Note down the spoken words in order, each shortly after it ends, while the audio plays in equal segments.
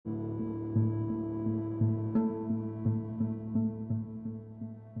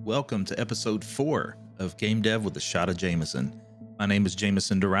welcome to episode 4 of Game Dev with a Shot of Jameson. My name is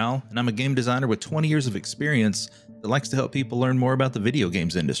Jameson Doral, and I'm a game designer with 20 years of experience that likes to help people learn more about the video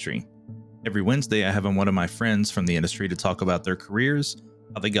games industry. Every Wednesday, I have on one of my friends from the industry to talk about their careers,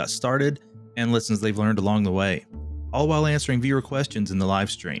 how they got started, and lessons they've learned along the way, all while answering viewer questions in the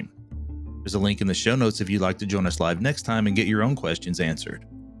live stream. There's a link in the show notes if you'd like to join us live next time and get your own questions answered.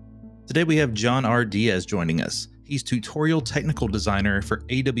 Today we have John R. Diaz joining us. He's tutorial technical designer for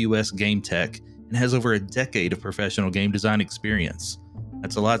AWS Game Tech and has over a decade of professional game design experience.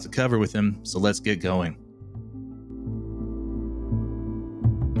 That's a lot to cover with him, so let's get going.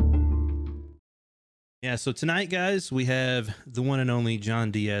 Yeah, so tonight, guys, we have the one and only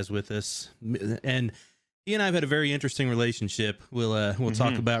John Diaz with us, and he and I have had a very interesting relationship. We'll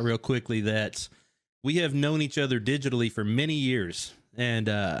talk about real quickly that we have known each other digitally for many years, and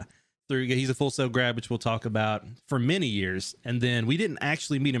he's a Full Sail grad, which we'll talk about, for many years, and then we didn't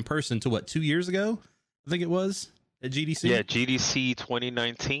actually meet in person until what, 2 years ago? I think it was at GDC. Yeah, GDC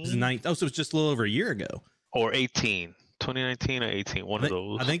 2019. So it was just a little over a year ago, or 18. 2019 or 18, one of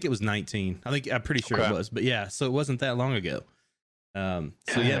those. I think it was 19. I'm pretty sure it was, but yeah, so it wasn't that long ago. So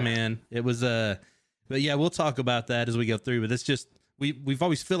yeah, man, it was but yeah, we'll talk about that as we go through. But it's just we've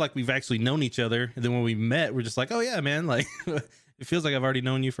always feel like we've actually known each other, and then when we met, we're just like, oh yeah, man, like. It feels like I've already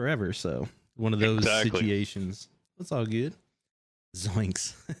known you forever. So one of those situations. That's all good.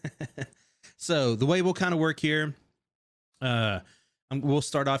 Zoinks. So the way we'll kind of work here, we'll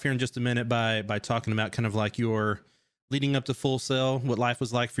start off here in just a minute by talking about kind of like your leading up to Full Sail, what life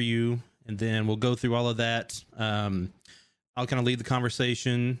was like for you. And then we'll go through all of that. I'll kind of lead the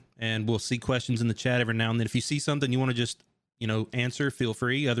conversation, and we'll see questions in the chat every now and then. If you see something you want to just, answer, feel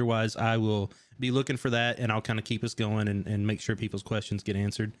free. Otherwise, I will be looking for that, and I'll kind of keep us going and make sure people's questions get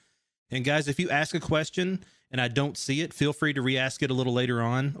answered. And guys, if you ask a question and I don't see it, feel free to re-ask it a little later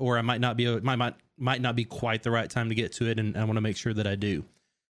on, or I might not be quite the right time to get to it, and I want to make sure that I do.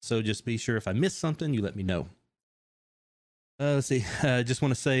 So just be sure if I miss something, you let me know. Let's see. Just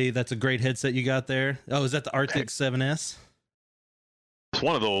want to say that's a great headset you got there. Oh, is that the Arctic 7S? It's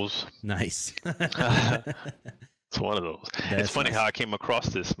one of those. Nice. It's one of those. That's it's funny nice. how I came across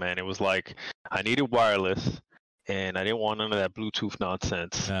this, man. It was like I needed wireless, and I didn't want none of that Bluetooth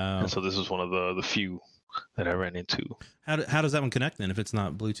nonsense. And so this is one of the few that I ran into. How does that one connect then if it's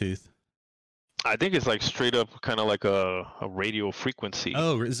not Bluetooth? I think it's like straight up kind of like a radio frequency.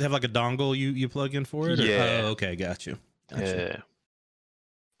 Oh, does it have like a dongle you plug in for it? Or? Yeah. Oh, okay, got you. Yeah.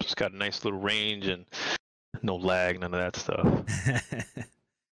 It's got a nice little range and no lag, none of that stuff.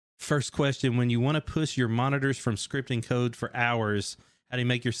 First question, when you want to push your monitors from scripting code for hours, how do you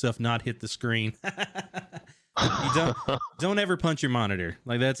make yourself not hit the screen? You don't ever punch your monitor.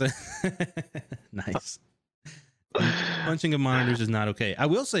 Like that's nice. Punching of monitors is not okay. I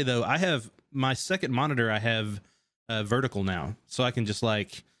will say though, I have my second monitor, I have vertical now. So I can just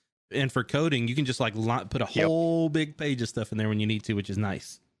and for coding, you can just put a whole big page of stuff in there when you need to, which is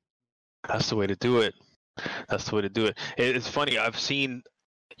nice. That's the way to do it. It's funny. I've seen,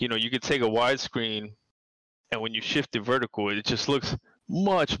 you could take a widescreen, and when you shift it vertical, it just looks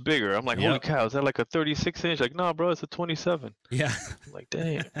much bigger. I'm like, holy cow, is that like a 36-inch? Like, no, bro, it's a 27. Yeah. I'm like,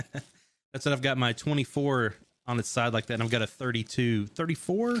 dang. That's what I've got my 24 on its side like that, and I've got a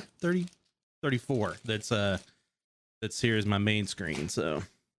 34 that's here as my main screen. So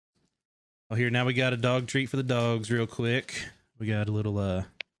here now we got a dog treat for the dogs real quick. We got a little oh,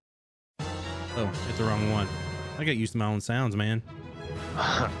 hit the wrong one. I got used to my own sounds, man.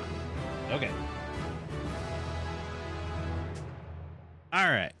 Okay. All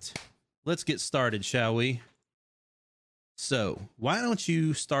right. Let's get started, shall we? So, why don't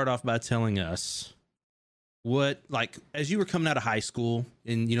you start off by telling us what, as you were coming out of high school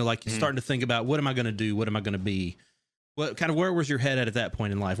and, you're starting to think about what am I going to do? What am I going to be? What kind of, where was your head at that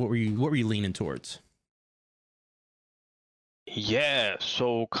point in life? What were you leaning towards? Yeah.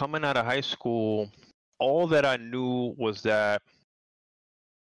 So coming out of high school, all that I knew was that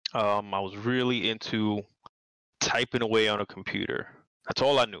I was really into typing away on a computer. That's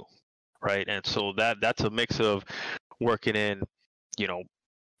all I knew, right? And so that's a mix of working in,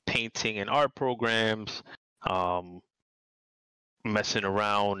 painting and art programs, messing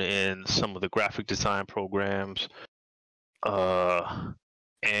around in some of the graphic design programs,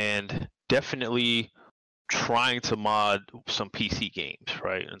 and definitely trying to mod some PC games,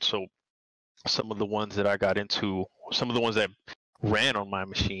 right? And so some of the ones that I got into, some of the ones that ran on my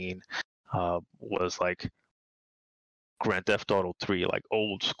machine was like Grand Theft Auto 3, like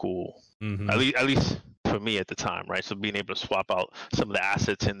old school. At least for me at the time, right? So being able to swap out some of the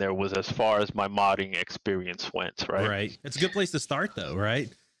assets in there was as far as my modding experience went, right? Right. It's a good place to start though, right?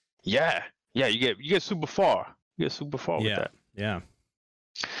 Yeah, yeah, you get super far. You get super far with Yeah. that. Yeah.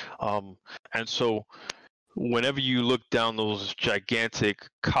 And so whenever you look down those gigantic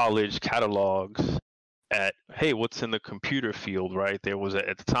college catalogs at, hey, what's in the computer field, right? There was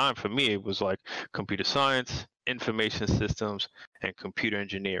at the time for me, it was like computer science, information systems, and computer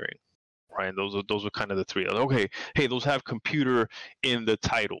engineering, right? And those are kind of the three. Okay, hey, those have computer in the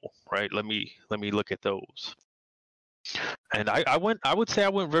title, right? Let me look at those. And I would say I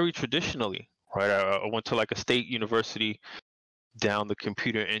went very traditionally, right? I went to like a state university down the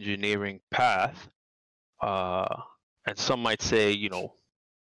computer engineering path. And some might say,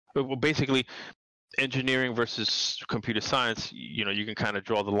 well, basically engineering versus computer science, you can kind of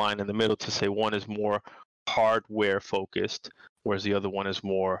draw the line in the middle to say one is more hardware focused, whereas the other one is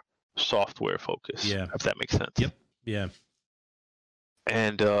more software focused. Yeah. If that makes sense. Yep. Yeah.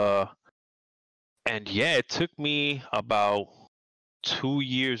 And yeah, it took me about 2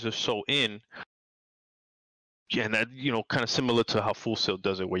 years or so in. Yeah, and that, kind of similar to how Full Sail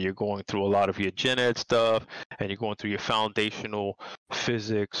does it, where you're going through a lot of your gen ed stuff and you're going through your foundational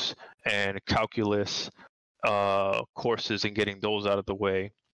physics and calculus courses and getting those out of the way,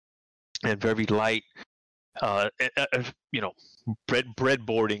 and very light,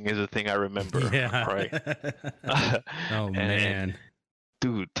 breadboarding is a thing I remember. Yeah. Right. Oh man.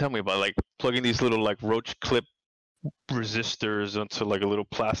 Dude, tell me about like plugging these little like roach clip resistors onto like a little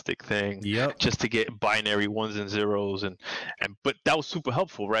plastic thing. Yep. Just to get binary ones and zeros, and but that was super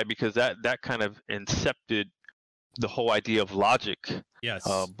helpful, right? Because that kind of incepted the whole idea of logic. Yes.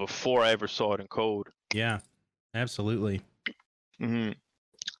 Before I ever saw it in code. Yeah. Absolutely. Mm-hmm.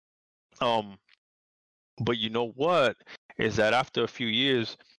 But you know what is that after a few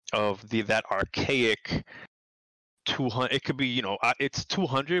years of that archaic 200, it could be, it's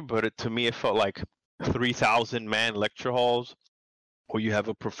 200, but to me it felt like 3,000 man lecture halls where you have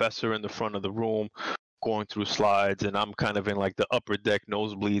a professor in the front of the room going through slides, and I'm kind of in like the upper deck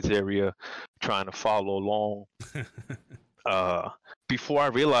nosebleeds area trying to follow along. Before I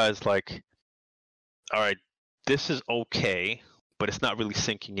realized, like, all right, this is okay, but it's not really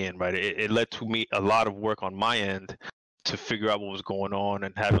sinking in, right? It led to me a lot of work on my end to figure out what was going on,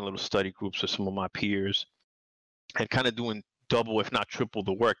 and having little study groups with some of my peers, and kind of doing double, if not triple,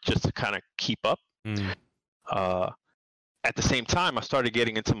 the work just to kind of keep up. At the same time, I started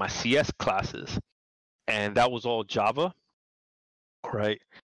getting into my CS classes, and that was all Java, right?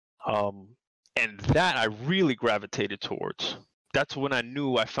 And that I really gravitated towards. That's when I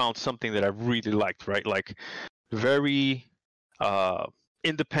knew I found something that I really liked, right? Like very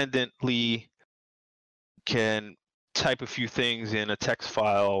independently can type a few things in a text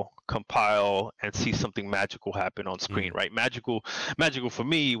file, compile, and see something magical happen on screen, right? Magical for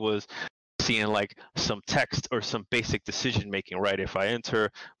me was seeing like some text or some basic decision making, right? If I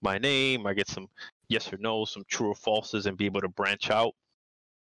enter my name, I get some yes or no, some true or falses, and be able to branch out.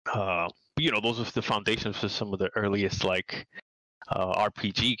 Those are the foundations for some of the earliest like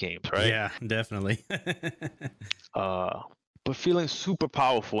RPG games, right? Yeah, definitely. But feeling super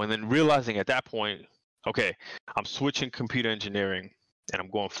powerful, and then realizing at that point, okay, I'm switching computer engineering and I'm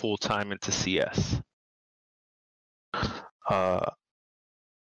going full time into CS.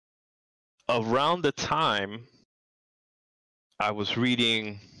 Around the time I was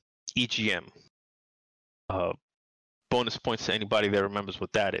reading EGM, bonus points to anybody that remembers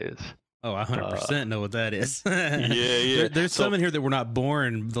what that is. Oh, I 100% know what that is. Yeah. There's some in here that were not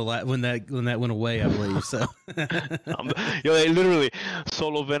born when that went away, I believe. So, literally,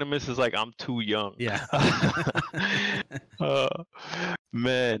 Solo Venomous is like, I'm too young. Yeah.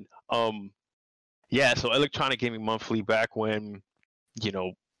 Man. Yeah. So Electronic Gaming Monthly, back when,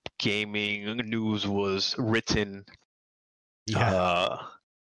 gaming news was written. Yeah.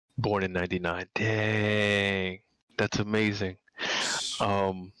 Born in '99. Dang, that's amazing.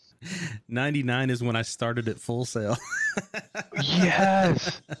 99 is when I started at Full Sail.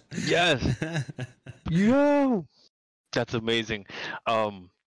 Yes. Yo, that's amazing.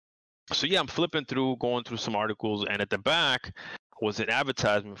 So yeah, I'm flipping through, going through some articles, and at the back was an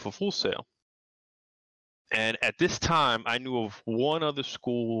advertisement for Full Sail. And at this time, I knew of one other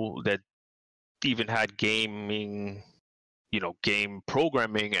school that even had gaming, game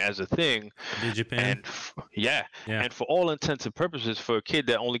programming as a thing. DigiPen. And yeah. And for all intents and purposes, for a kid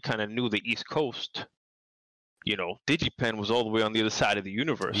that only kind of knew the East Coast, DigiPen was all the way on the other side of the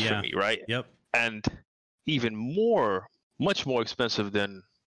universe for me, right? Yep. And even much more expensive than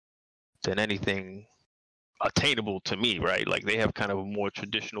anything attainable to me, right? Like they have kind of a more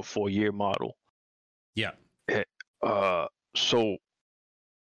traditional 4-year model. Yeah. So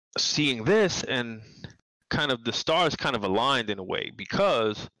seeing this, and kind of the stars kind of aligned in a way,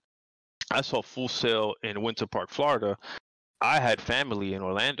 because I saw Full Sail in Winter Park, Florida. I had family in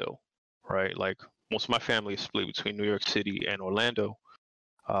Orlando, right? Like most of my family is split between New York City and Orlando.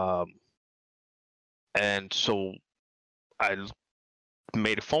 Um, and so I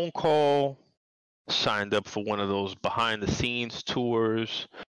made a phone call, signed up for one of those behind the scenes tours,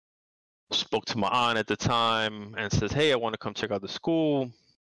 spoke to my aunt at the time and says, hey, I want to come check out the school.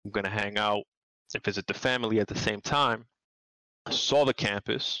 I'm going to hang out and visit the family at the same time. Saw the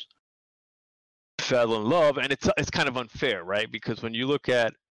campus, fell in love, and it's kind of unfair, right? Because when you look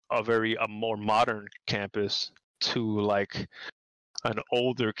at a more modern campus to like an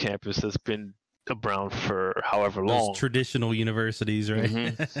older campus that's been around for however long. Those traditional universities, right?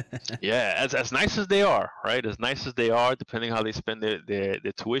 Mm-hmm. Yeah, as nice as they are, right? As nice as they are, depending how they spend their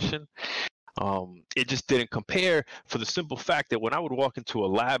tuition. It just didn't compare for the simple fact that when I would walk into a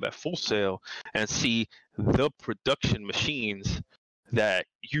lab at Full Sail and see the production machines that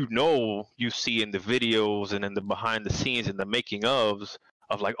you see in the videos and in the behind the scenes and the making of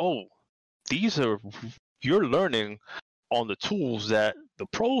like, oh, you're learning on the tools that the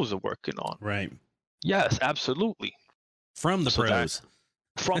pros are working on. Right. Yes, absolutely. From the pros.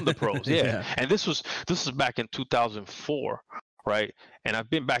 From the pros, yeah. And this was back in 2004, right? And I've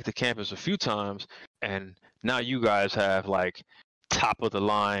been back to campus a few times, and now you guys have like top of the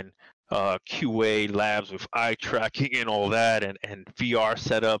line QA labs with eye tracking and all that, and VR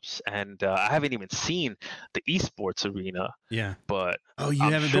setups, and I haven't even seen the esports arena. Yeah. But you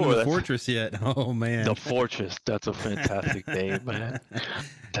haven't been to the Fortress yet. Oh man. The Fortress, that's a fantastic name, man.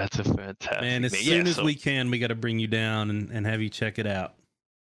 That's a fantastic name. As soon as we can, we got to bring you down and have you check it out.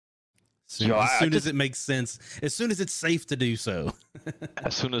 As soon as it makes sense, as soon as it's safe to do so.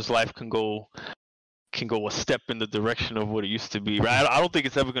 As soon as life can go a step in the direction of what it used to be, right? I don't think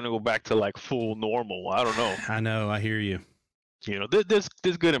it's ever going to go back to like full normal. I don't know. I know. I hear you. You know, there's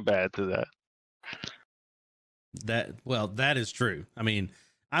good and bad to that. That is true. I mean,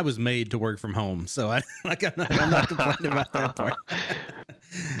 I was made to work from home, so I'm not complaining about that part.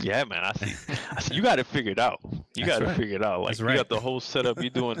 Yeah, man. I see. You got it figured out. You got it figured out. Like, you got the whole setup. You're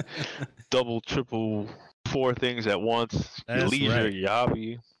doing double, triple, 4 things at once. Your leisure, your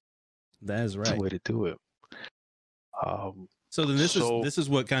hobby. That is right. That's the way to do it. So then this is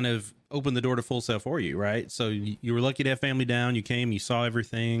what kind of opened the door to Full Sail for you, right? So you were lucky to have family down. You came, you saw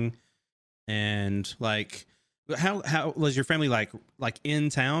everything, and like, how was your family like in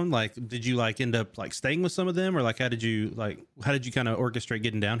town? Like, did you like end up like staying with some of them, or like how did you kind of orchestrate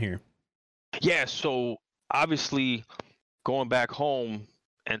getting down here? Yeah, so obviously going back home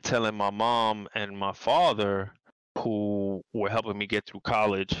and telling my mom and my father, who were helping me get through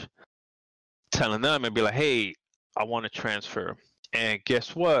college, telling them and be like, hey, I want to transfer. And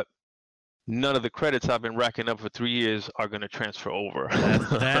guess what? None of the credits I've been racking up for 3 years are going to transfer over.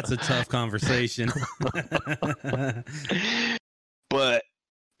 That's a tough conversation. But,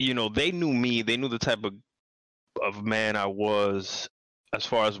 you know, they knew me. They knew the type of man I was as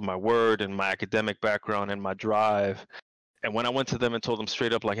far as my word and my academic background and my drive. And when I went to them and told them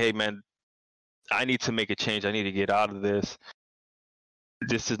straight up, like, hey, man, I need to make a change. I need to get out of this.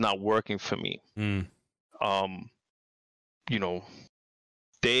 This is not working for me. You know,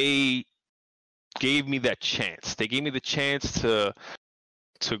 they gave me that chance. They gave me the chance to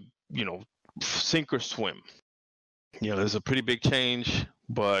you know, sink or swim. You know, there's a pretty big change,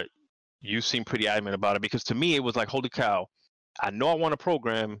 but you seem pretty adamant about it, because to me it was like, holy cow, I know I want to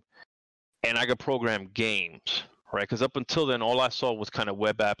program, and I could program games, right? Because up until then, all I saw was kind of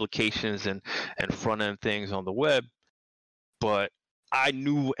web applications and front end things on the web, but I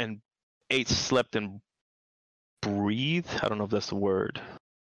knew and ate, slept, and breathed. I don't know if that's the word.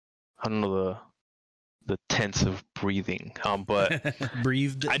 I don't know the tense of breathing. But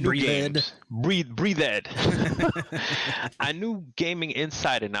breathed. I knew games. Breathed. I knew gaming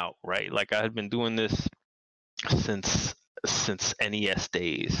inside and out, right? Like, I had been doing this since NES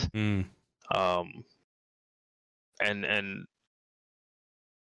days. And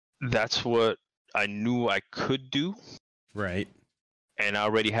that's what I knew I could do. Right. And I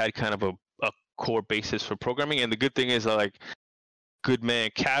already had kind of a core basis for programming. And the good thing is, like, good man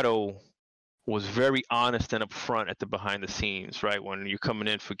Cato was very honest and upfront at the behind the scenes, right? When you're coming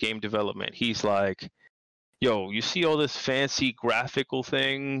in for game development, he's like, yo, you see all this fancy graphical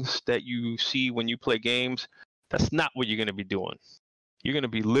things that you see when you play games? That's not what you're going to be doing. You're going to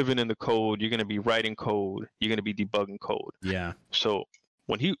be living in the code. You're going to be writing code. You're going to be debugging code. Yeah. So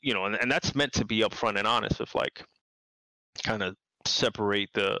when he, you know, and that's meant to be upfront and honest, with like kind of separate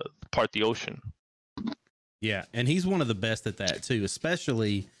the ocean. Yeah. And he's one of the best at that too,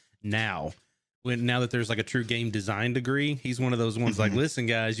 especially now when now that there's like a true game design degree, he's one of those ones like, listen,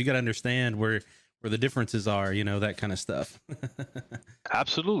 guys, you got to understand where the differences are, you know, that kind of stuff.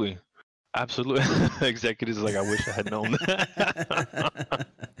 Absolutely. Absolutely. Executives like, I wish I had known that.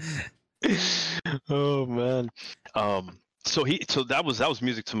 Oh man. So that was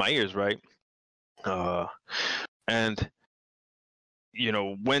music to my ears, right? And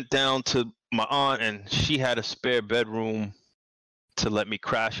went down to my aunt, and she had a spare bedroom to let me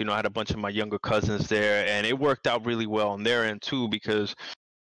crash. I had a bunch of my younger cousins there, and it worked out really well on their end too, because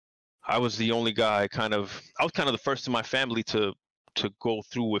I was the only guy I was kind of the first in my family to go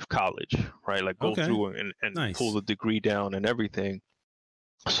through with college, right? Like go through and Nice. pull the degree down and everything.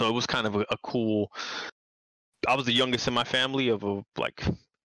 So it was kind of a cool. I was the youngest in my family of like,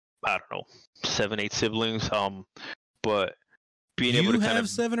 I don't know, 7, 8 siblings. But being able to kind of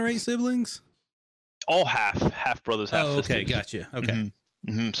 7 or 8 siblings? All half brothers, half sisters. Okay, gotcha. Okay.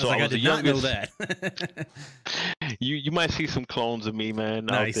 So I was did the not know youngest. that. You might see some clones of me, man,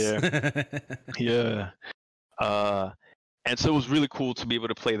 Nice. out there. Yeah. And so it was really cool to be able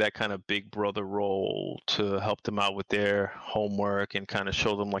to play that kind of big brother role, to help them out with their homework and kind of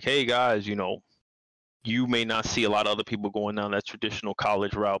show them like, hey guys, you may not see a lot of other people going down that traditional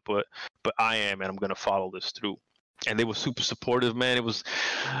college route, but I am, and I'm going to follow this through. And they were super supportive, man. It was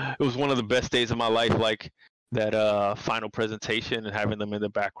one of the best days of my life, like that final presentation and having them in the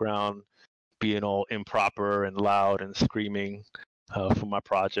background being all improper and loud and screaming for my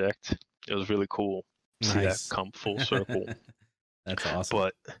project. It was really cool to see that come full circle. That's awesome.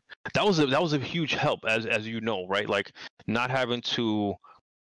 But that was a huge help, as you know, right? Like not having to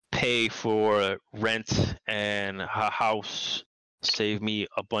pay for rent and a house saved me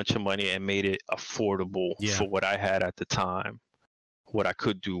a bunch of money and made it affordable for what I had at the time, what I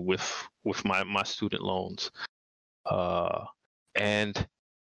could do with my student loans. And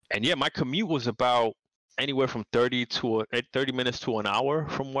yeah, my commute was about anywhere from 30 minutes to an hour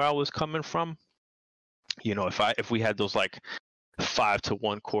from where I was coming from. If we had those like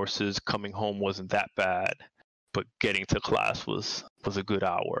 5-to-1 courses, coming home wasn't that bad, but getting to class was a good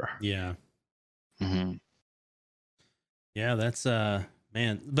hour. Yeah. Mm-hmm. Yeah, that's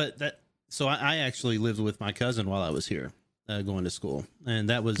man. But so I actually lived with my cousin while I was here going to school, and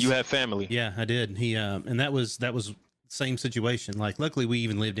that was. You had family? Yeah, I did. He and that was same situation. Like, luckily we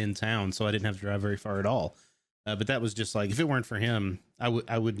even lived in town, so I didn't have to drive very far at all. But that was just like, if it weren't for him,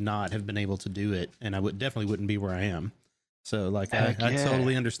 I would not have been able to do it, and I definitely wouldn't be where I am. So like, I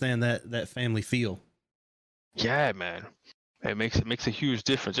totally understand that family feel. Yeah, man. It makes a huge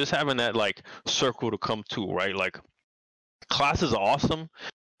difference. Just having that like circle to come to, right? Like classes are awesome,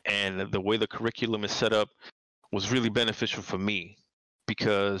 and the way the curriculum is set up was really beneficial for me,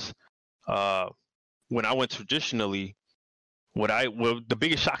 because when I went traditionally, the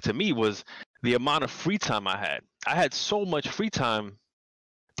biggest shock to me was the amount of free time I had. I had so much free time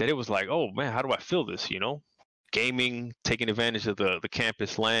that it was like, oh man, how do I fill this? Gaming, taking advantage of the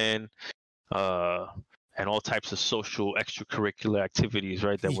campus land, and all types of social extracurricular activities,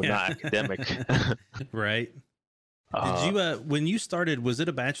 right? That were not academic. Right. Did you, when you started, was it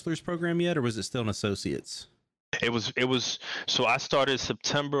a bachelor's program yet, or was it still an associate's? It was. So I started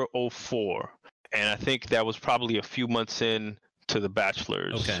September 2004, and I think that was probably a few months in to the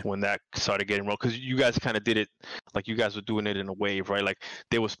bachelor's when that started getting rolled. Because you guys kind of did it, like you guys were doing it in a wave, right? Like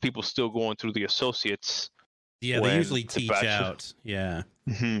there was people still going through the associates. Yeah, they usually teach out. Yeah.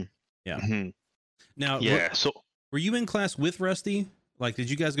 Mm-hmm. Yeah. Mm-hmm. Now, so were you in class with Rusty? Like,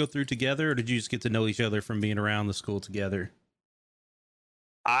 did you guys go through together, or did you just get to know each other from being around the school together?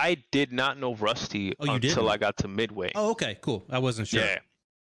 I did not know Rusty until I got to Midway. Oh, okay, cool. I wasn't sure. Yeah.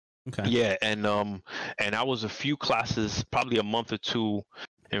 Okay. Yeah, and I was a few classes, probably a month or two,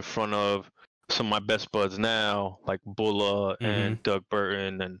 in front of some of my best buds now, like Bulla and Doug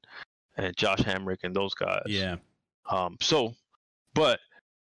Burton and Josh Hamrick and those guys. Yeah. So, but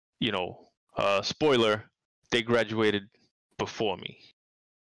spoiler, they graduated before me.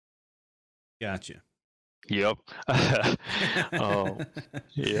 Gotcha. Yep.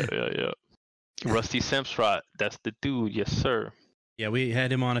 Yeah. Rusty Semstrot, that's the dude. Yes, sir. Yeah, we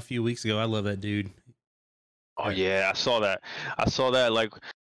had him on a few weeks ago. I love that dude. Oh yeah, I saw that. Like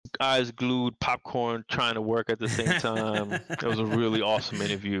eyes glued, popcorn, trying to work at the same time. It was a really awesome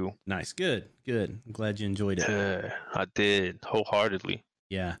interview. Nice. Good. I'm glad you enjoyed it. Yeah, I did wholeheartedly.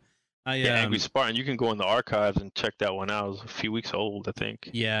 Yeah. Angry Spartan, you can go in the archives and check that one out. It was a few weeks old, I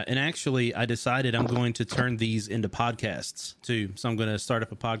think. Yeah, and actually I decided I'm going to turn these into podcasts too. So I'm going to start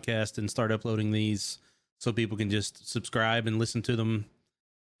up a podcast and start uploading these so people can just subscribe and listen to them,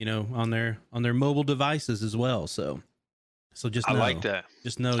 on their mobile devices as well. So So just I know, like that.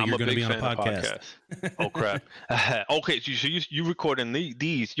 just know I'm you're a going to big be on a fan of podcast. podcasts. Oh crap. Okay, so you recording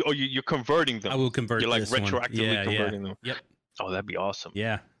these? You're converting them. I will convert You're like this one. retroactively Yeah, converting them. Yep. Oh, that'd be awesome.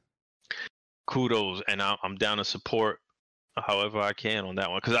 Yeah. Kudos, and I'm down to support however I can on that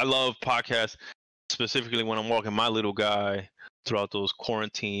one because I love podcasts, specifically when I'm walking my little guy throughout those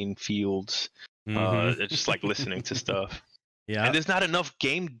quarantine fields. It's just like listening to stuff. Yeah. And there's not enough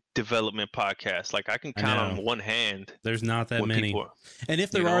game development podcasts. Like I can count on one hand. There's not that many. And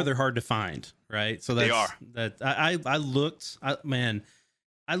if there are, they're hard to find, right? So they are. I looked,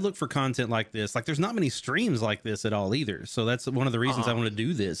 I look for content like this. Like there's not many streams like this at all either. So that's one of the reasons I want to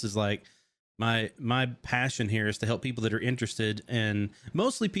do this is like my passion here is to help people that are interested, and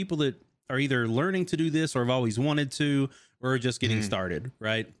mostly people that are either learning to do this or have always wanted to, or just getting started.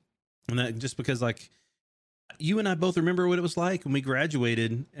 Right. And that just because like you and I both remember what it was like when we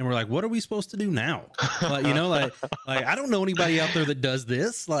graduated and we're like, what are we supposed to do now? Like, you know, like I don't know anybody out there that does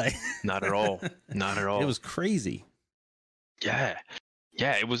this. Like not at all. Not at all. It was crazy. Yeah.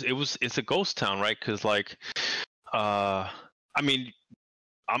 Yeah. It's a ghost town, right? Cause like, I mean,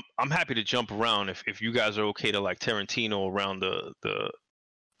 I'm happy to jump around if you guys are okay to like Tarantino around the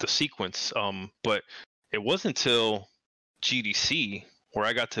sequence. But it wasn't until GDC where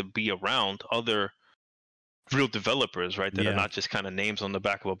I got to be around other real developers, right? That are not just kind of names on the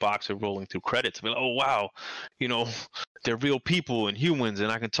back of a box or rolling through credits. I mean, oh wow, you know, they're real people and humans, and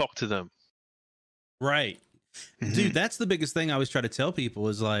I can talk to them. Right, dude. That's the biggest thing I always try to tell people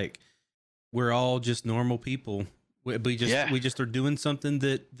is like, we're all just normal people. We just are doing something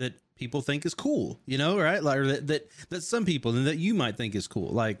that people think is cool, you know, right? Like or that some people and that you might think is cool.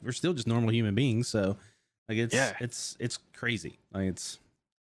 Like we're still just normal human beings. So like it's crazy. Like it's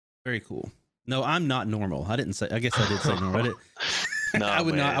very cool. No, I'm not normal. I guess I did say normal. No, I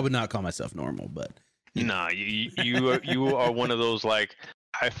would not call myself normal, but nah, you are one of those like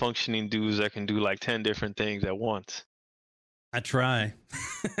high functioning dudes that can do like 10 different things at once. I try.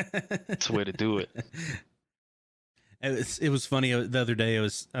 That's the way to do it. It was funny the other day.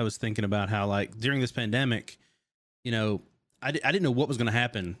 I was thinking about how like during this pandemic, you know, I didn't know what was going to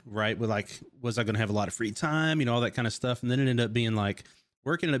happen, right? With like, was I going to have a lot of free time, you know, all that kind of stuff. And then it ended up being like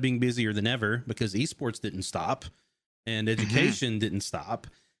work ended up being busier than ever because esports didn't stop and education didn't stop.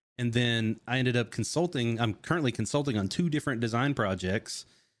 And then I ended up consulting. I'm currently consulting on 2 different design projects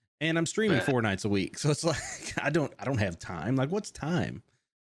and I'm streaming 4 nights a week. So it's like, I don't have time. Like what's time?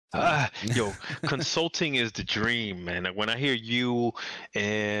 Yo, consulting is the dream, man. When I hear you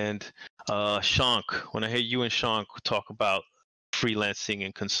and Shank, when I hear you and Shank talk about freelancing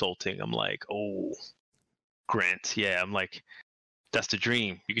and consulting, I'm like, oh, Grant, yeah. I'm like, that's the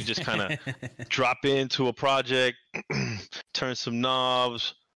dream. You can just kind of drop into a project, turn some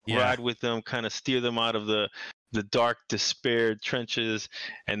knobs, ride with them, kind of steer them out of the dark despair trenches,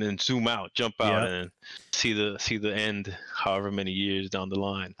 and then zoom out, jump out, and see the end however many years down the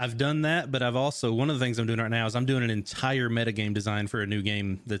line. I've done that, but I've also, one of the things I'm doing right now is I'm doing an entire metagame design for a new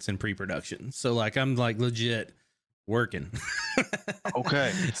game that's in pre-production. So like I'm like legit working.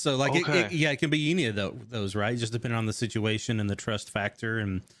 Okay. So like it can be any of those, right? Just depending on the situation and the trust factor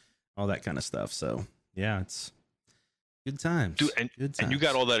and all that kind of stuff. So yeah, it's good times. Dude, and you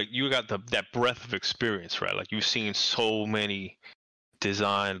got all that, you got that breadth of experience, right? Like you've seen so many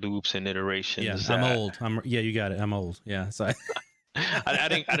design loops and iterations. Yeah, I'm old. You got it. I'm old. Yeah. So I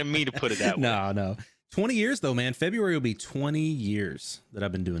didn't mean to put it that way. No. 20 years though, man. February will be 20 years that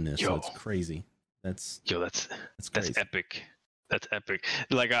I've been doing this. So it's crazy. That's crazy. That's epic. That's epic.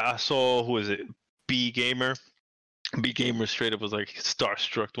 Like I saw, who is it? B Gamer straight up was like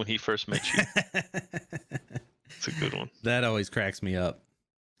starstruck when he first met you. It's a good one. That always cracks me up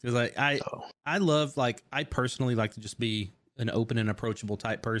because I love, like, I personally like to just be an open and approachable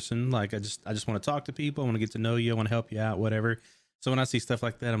type person. Like I just want to talk to people. I want to get to know you. I want to help you out, whatever. So when I see stuff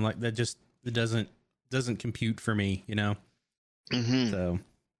like that, I'm like, it doesn't compute for me, you know? So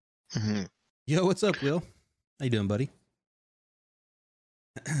yo, what's up, Will? How you doing, buddy?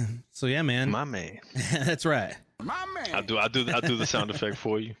 So yeah, man. My man. That's right. My man. I'll do the sound effect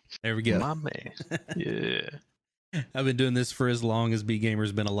for you. There we go. My man. Yeah. I've been doing this for as long as B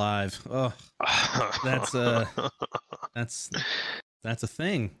Gamer's been alive. Oh, that's a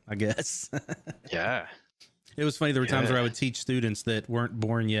thing, I guess. Yeah. It was funny. There were times where I would teach students that weren't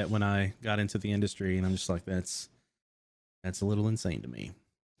born yet when I got into the industry, and I'm just like, that's a little insane to me.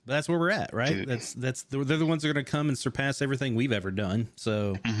 But that's where we're at, right? Dude. They're the ones that are going to come and surpass everything we've ever done.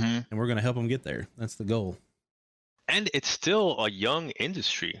 So, and we're going to help them get there. That's the goal. And it's still a young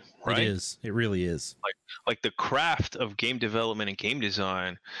industry, right? It is. It really is. Like the craft of game development and game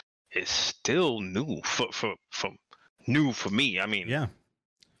design is still new from new for me. I mean, Yeah.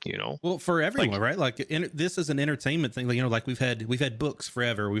 you know, Well, for everyone, like, right? Like this is an entertainment thing. Like, you know, like we've had books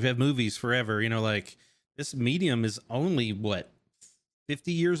forever, we've had movies forever. You know, like this medium is only what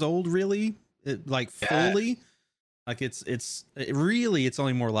 50 years old, really? Like yeah, fully, like it's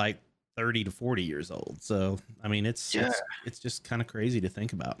only more like 30 to 40 years old. So I mean, yeah, it's just kind of crazy to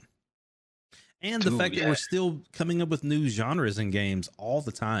think about. And the dude, fact that yeah, we're still coming up with new genres in games all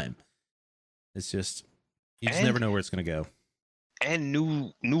the time. It's just you just never and know where it's going to go.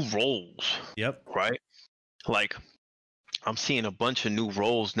 new roles, Yep. right? Like I'm seeing a bunch of new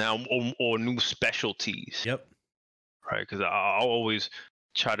roles now, or new specialties, Yep. right? Because I'll always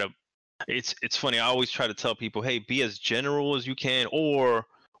try to. It's funny. I always try to tell people, hey, be as general as you can, or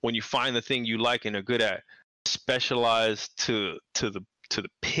when you find the thing you like and are good at, specialize to the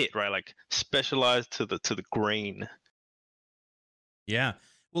pit, right? Like specialize to the grain. Yeah.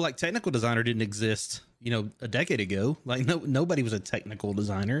 Well, like technical designer didn't exist, you know, a decade ago. Like nobody was a technical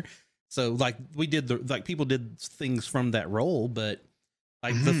designer. So like people did things from that role, but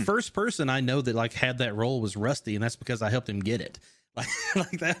like the first person I know that like had that role was Rusty, and that's because I helped him get it. Like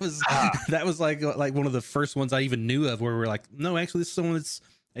that was like one of the first ones I even knew of where we're like, no, actually this is someone that's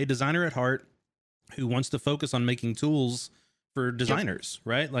a designer at heart who wants to focus on making tools for designers,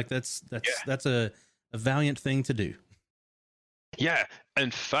 right? Like that's a valiant thing to do. Yeah.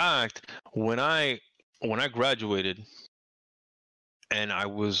 In fact, when I graduated and I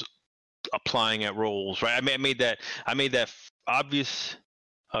was applying at roles, right? I made that obvious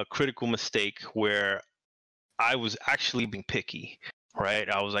critical mistake where I was actually being picky, right?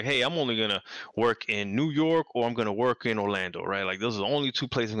 I was like, hey, I'm only gonna work in New York or I'm gonna work in Orlando, right? Like those are the only two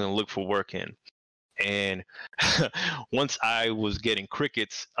places I'm gonna look for work in. And once I was getting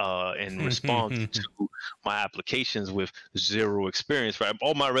crickets in response to my applications with zero experience, right?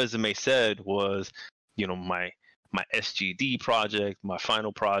 All my resume said was, you know, my SGD project, my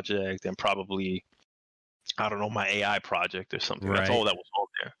final project, and probably, I don't know, my AI project or something. Right. That's all that was on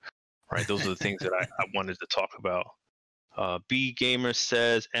there, right? Those are the things that I wanted to talk about. B Gamer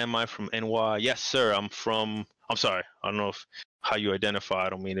says, "Am I from NY?" Yes, sir. I'm sorry. I don't know how you identify. I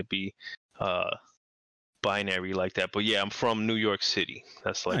don't mean to be binary like that, but yeah, I'm from New York City.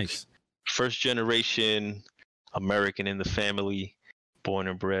 That's like Nice. first generation American in the family, born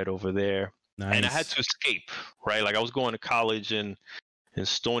and bred over there. Nice. And I had to escape, right? Like I was going to college in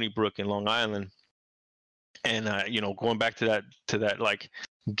Stony Brook in Long Island, and you know, going back to that like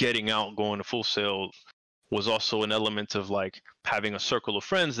getting out, going to Full Sail was also an element of like having a circle of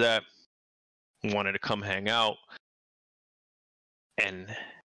friends that wanted to come hang out, and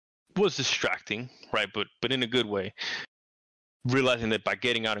was distracting, right? But in a good way. Realizing that by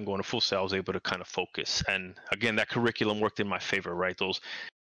getting out and going to Full Sail, I was able to kind of focus. And again, that curriculum worked in my favor, right? Those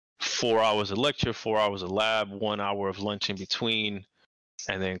 4 hours of lecture, 4 hours of lab, 1 hour of lunch in between,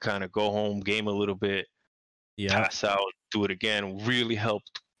 and then kind of go home, game a little bit, pass out, do it again, really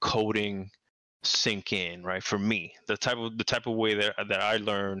helped coding sink in, right? For me, the type of way that I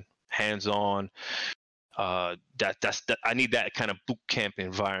learn hands-on, that's I need that kind of boot camp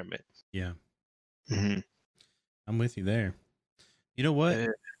environment. Yeah. Mm-hmm. I'm with you there. You know what?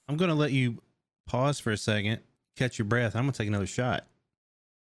 I'm going to let you pause for a second, catch your breath. I'm going to take another shot.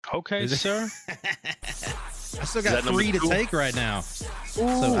 Okay, sir. I still got 3 to take right now. Ooh.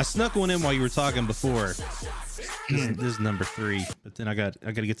 So I snuck one in while you were talking before. This is number 3, but then I got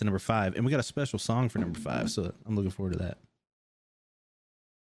to get to number 5, and we got a special song for number 5, so I'm looking forward to that.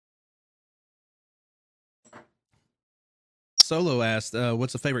 Solo asked,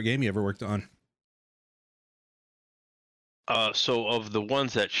 what's the favorite game you ever worked on? So of the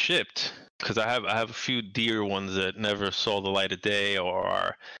ones that shipped, because I have a few dear ones that never saw the light of day or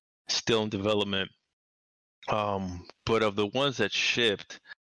are still in development. But of the ones that shipped,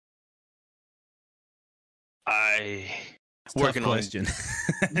 working on question.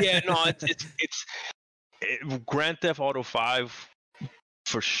 Yeah, no, it's Grand Theft Auto 5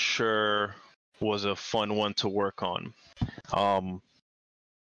 for sure was a fun one to work on. And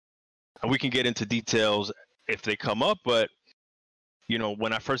we can get into details if they come up, but you know,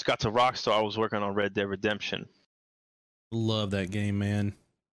 when I first got to Rockstar, I was working on Red Dead Redemption. Love that game, man.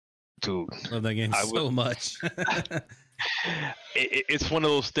 Dude, love that game so much. It's one of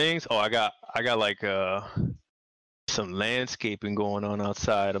those things. Oh, I got like some landscaping going on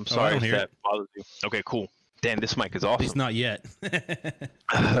outside. I'm sorry if that bothers you. Okay, cool. Damn, this mic is awesome. At least not yet.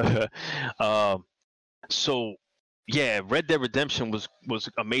 So yeah, Red Dead Redemption was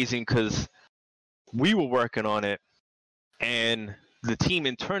amazing because we were working on it, and the team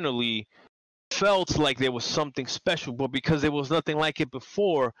internally felt like there was something special, but because there was nothing like it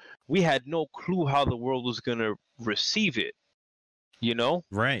before, we had no clue how the world was gonna receive it, you know?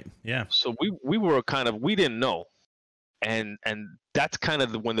 Right. Yeah. So we were kind of, we didn't know. And that's kind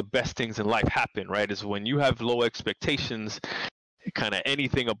of when the best things in life happen, right? Is when you have low expectations, kind of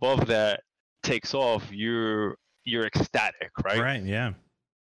anything above that takes off, you're ecstatic, right? Right. Yeah.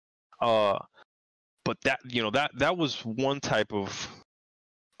 But that, you know, that was one type of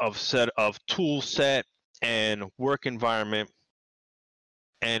set of tool set and work environment,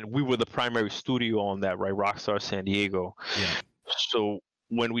 and we were the primary studio on that, right? Rockstar San Diego. Yeah. So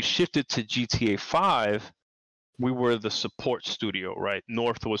when we shifted to GTA 5, we were the support studio, right?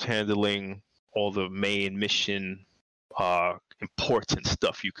 North was handling all the main mission important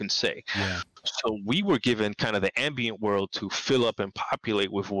stuff, you can say. Yeah. So we were given kind of the ambient world to fill up and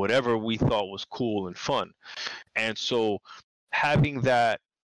populate with whatever we thought was cool and fun. And so having that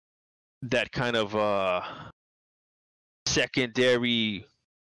kind of secondary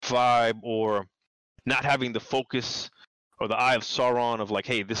vibe, or not having the focus or the eye of Sauron of like,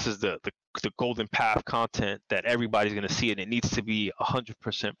 hey, this is the golden path content that everybody's going to see, and it needs to be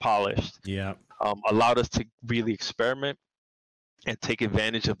 100% polished. Yeah. Allowed us to really experiment and take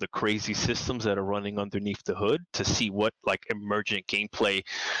advantage of the crazy systems that are running underneath the hood to see what like emergent gameplay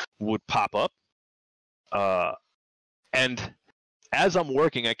would pop up. And as I'm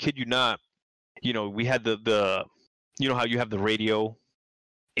working, I kid you not, you know, we had the you know how you have the radio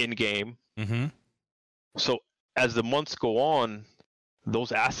in game. Mm-hmm. So as the months go on,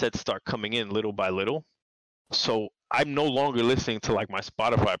 those assets start coming in little by little. So I'm no longer listening to like my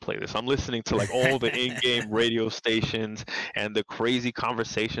Spotify playlist. I'm listening to like all the in-game radio stations and the crazy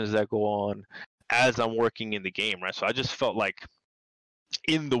conversations that go on as I'm working in the game, right? So I just felt like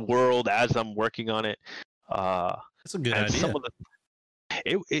in the world as I'm working on it. That's a good idea. Some of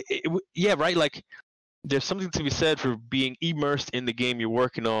the, yeah, right. Like there's something to be said for being immersed in the game you're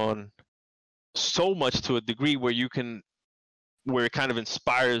working on so much to a degree where it kind of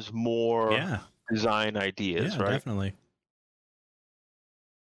inspires more design ideas, right? Definitely.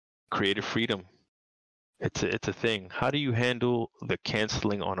 Creative freedom. It's a thing. How do you handle the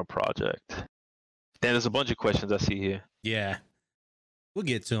canceling on a project? And there's a bunch of questions I see here. Yeah, we'll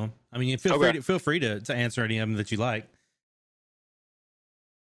get to them. I mean, feel free to answer any of them that you like.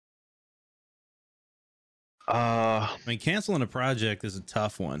 I mean, canceling a project is a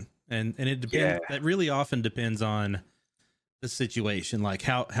tough one, and it depends. Yeah. That really often depends on the situation. Like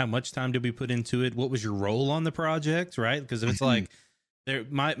how much time did we put into it? What was your role on the project, right? Because if it's like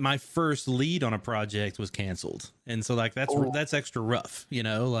my first lead on a project was canceled, and so like that's extra rough, you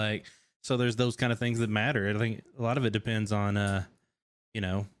know. Like so, there's those kind of things that matter. I think a lot of it depends on you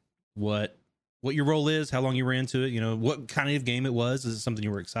know, what your role is, how long you were into it, you know, what kind of game it was. Is it something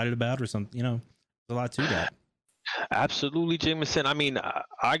you were excited about, or something? You know, there's a lot to that. Absolutely, Jameson. I mean,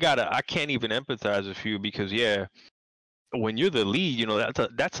 I can't even empathize with you because when you're the lead, you know,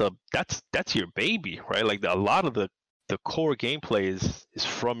 that's your baby, right? Like a lot of the core gameplay is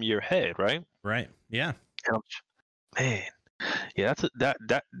from your head, right? Right. Yeah. Ouch. Man. Yeah,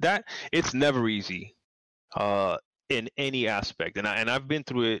 that it's never easy in any aspect. And I've been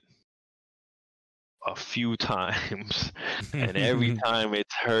through it a few times and every time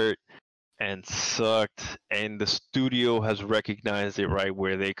it's hurt and sucked, and the studio has recognized it, right?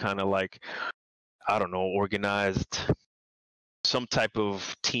 Where they kind of like, I don't know, organized some type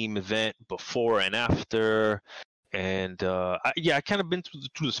of team event before and after, and I kind of been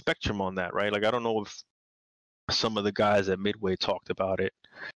through the spectrum on that, right? Like I don't know if some of the guys at Midway talked about it,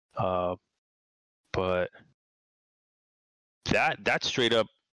 but that straight up,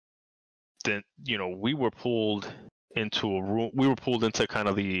 then you know we were pulled into a room. We were pulled into kind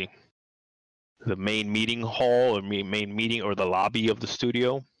of the main meeting hall or main meeting or the lobby of the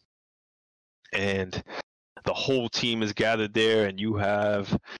studio, and the whole team is gathered there, and you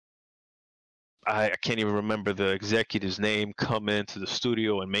have I can't even remember the executive's name come into the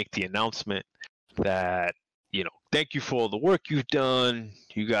studio and make the announcement that, you know, thank you for all the work you've done,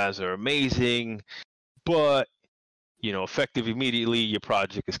 you guys are amazing, but you know, effective immediately your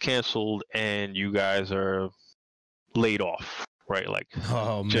project is canceled and you guys are laid off, right? Like,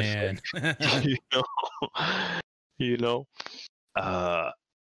 oh man. Like, you know,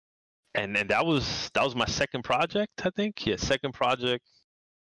 and that was my second project, I think. Yeah, second project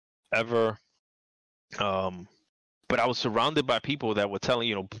ever. But I was surrounded by people that were telling,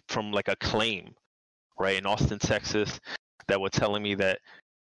 you know, from like Acclaim, right, in Austin, Texas, that were telling me that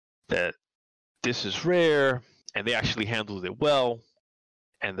this is rare and they actually handled it well,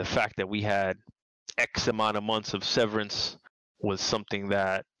 and the fact that we had X amount of months of severance was something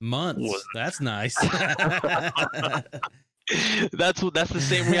that Months. was That's nice. that's the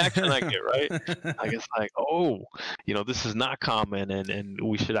same reaction I get, right? I guess like, oh, this is not common, and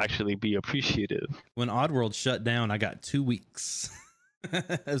we should actually be appreciative. When Oddworld shut down, I got 2 weeks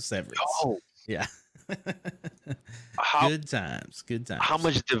of severance. Oh, Yeah. how Good times. Good times. how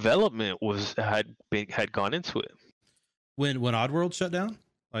much development had gone into it? When Oddworld shut down?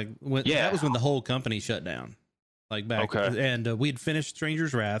 Like when Yeah. that was when the whole company shut down. Like back, Okay. and we'd finished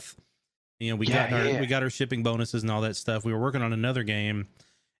Stranger's Wrath. We Yeah, got our shipping bonuses and all that stuff. We were working on another game,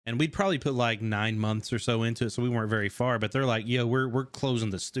 and we'd probably put like 9 months or so into it, so we weren't very far. But they're like, "Yo, we're closing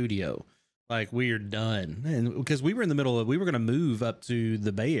the studio, like we're done," and because we were in the middle of, we were going to move up to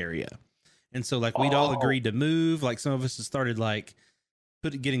the Bay Area, and so like we'd all Oh. agreed to move. Like some of us had started like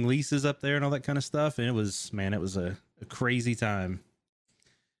getting leases up there and all that kind of stuff, and it was a crazy time.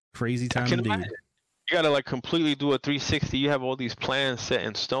 Crazy time can indeed. imagine. You gotta like completely do a 360. You have all these plans set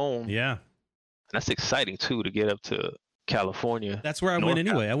in stone. Yeah. That's exciting too, to get up to California. That's where I North went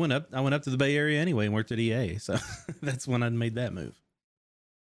anyway. I went up to the Bay Area anyway and worked at EA. So that's when I made that move.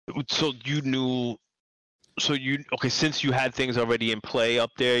 So okay, since you had things already in play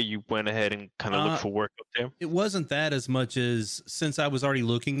up there, you went ahead and kind of looked for work up there. It wasn't that as much as, since I was already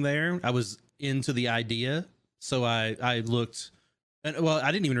looking there, I was into the idea. So I looked, and well,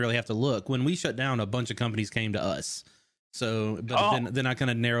 I didn't even really have to look. When we shut down, a bunch of companies came to us. So, but then I kind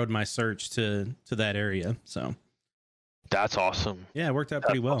of narrowed my search to that area. So That's awesome. yeah, it worked out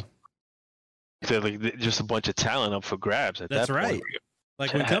pretty well. So like just a bunch of talent up for grabs at That's that right. point.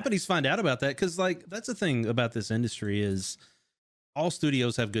 Like when companies find out about that, because like that's the thing about this industry is all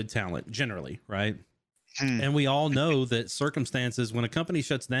studios have good talent generally, right? And we all know that circumstances, when a company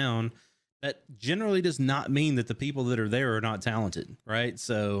shuts down, that generally does not mean that the people that are there are not talented, right?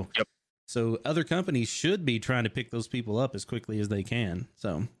 So, Yep. So other companies should be trying to pick those people up as quickly as they can.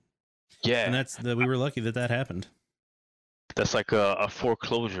 So Yeah, and we were lucky that happened. that's like a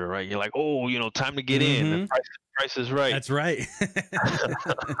foreclosure, right? You're like, oh, time to get in. The price is right. That's right.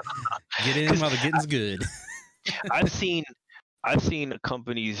 Get in while the getting's good. I've seen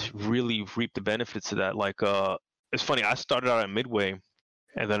companies really reap the benefits of that. Like, it's funny. I started out at Midway,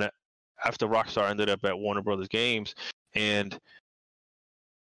 and then after Rockstar, I ended up at Warner Brothers Games, and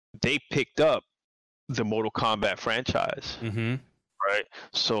they picked up the Mortal Kombat franchise, Mm-hmm. right?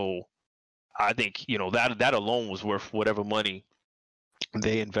 So I think that alone was worth whatever money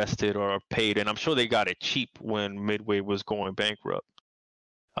they invested or paid, and I'm sure they got it cheap when Midway was going bankrupt.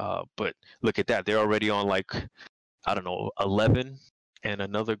 But look at that; they're already on like, I don't know, 11, and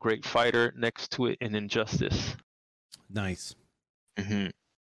another great fighter next to it in Injustice. Nice. Mm-hmm.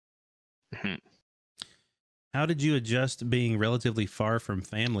 How did you adjust being relatively far from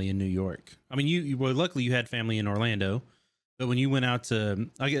family in New York? I mean, you well, luckily you had family in Orlando, but when you went out to,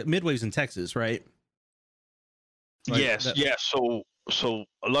 I get Midway's in Texas, right? Like Yes, that- yeah. So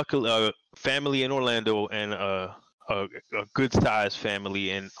luckily, family in Orlando, and a good sized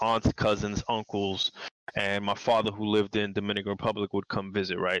family, and aunts, cousins, uncles, and my father who lived in Dominican Republic would come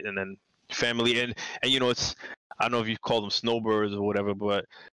visit, right? And then family, and it's, I don't know if you call them snowbirds or whatever, but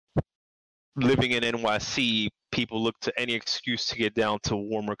living in NYC, people look to any excuse to get down to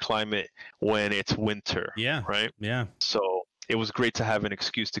warmer climate when it's winter, Yeah. right? Yeah. So it was great to have an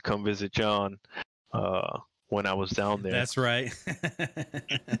excuse to come visit John when I was down there. That's right.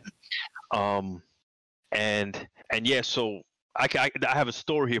 And yeah, so I have a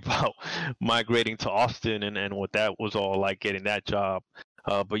story about migrating to Austin and what that was all like, getting that job.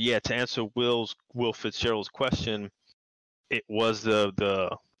 But yeah, to answer Will Fitzgerald's question, it was the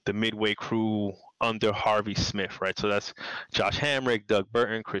Midway crew under Harvey Smith, right? So that's Josh Hamrick, Doug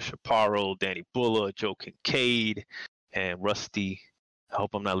Burton, Chris Chaparro, Danny Bulla, Joe Kincaid, and Rusty. I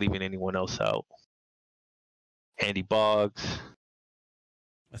hope I'm not leaving anyone else out. Andy Boggs.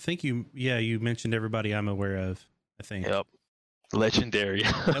 I think you mentioned everybody I'm aware of, I think. Yep. Legendary.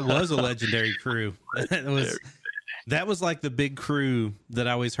 That was a legendary crew. That was like the big crew that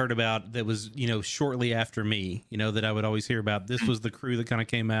I always heard about, that was, shortly after me, that I would always hear about. This was the crew that kind of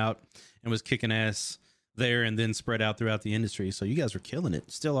came out and was kicking ass there and then spread out throughout the industry. So you guys were killing it.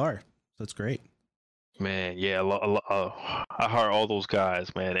 Still are. So that's great. Man, yeah, I heard all those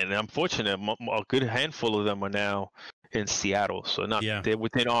guys, man. And I'm fortunate, a good handful of them are now in Seattle. So they're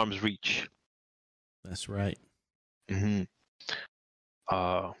within arm's reach. That's right. Mm-hmm.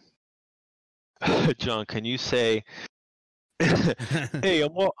 John, can you say, "Hey,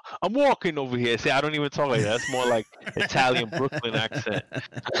 I'm walking over here"? See, I don't even talk like that. That's more like Italian Brooklyn accent.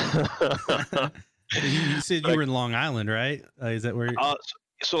 You said you were in Long Island, right? Is that where?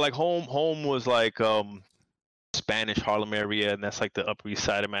 So like home was like Spanish Harlem area, and that's like the Upper East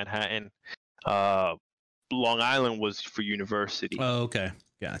Side of Manhattan. Long Island was for university. Oh, okay,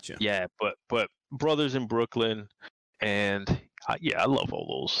 gotcha. Yeah, but brothers in Brooklyn, and I love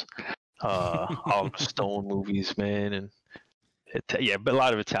all those Oliver Stone movies, man, and but a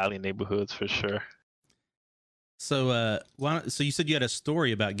lot of Italian neighborhoods for sure. So, so you said you had a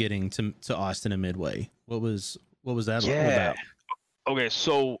story about getting to Austin and Midway. What was that about? Okay,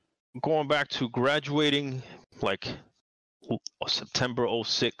 so going back to graduating, like September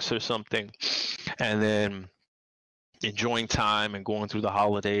 06 or something, and then enjoying time and going through the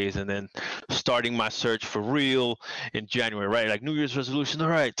holidays, and then starting my search for real in January, right? Like New Year's resolution, all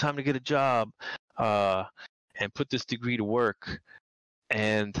right, time to get a job, and put this degree to work.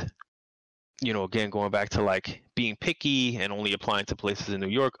 And, you know, again, going back to like being picky and only applying to places in New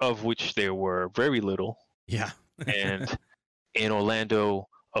York, of which there were very little. Yeah. And in Orlando,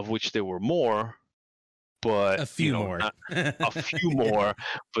 of which there were more, but a few more, a few more,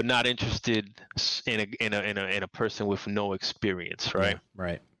 but not interested in a person with no experience, right? Yeah,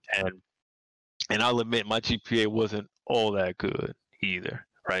 right. And I'll admit my GPA wasn't all that good either,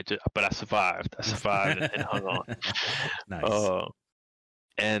 right? But I survived. And hung on. Nice.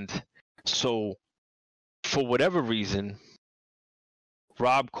 And so, for whatever reason,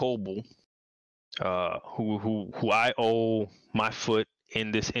 Rob Coble, who I owe my foot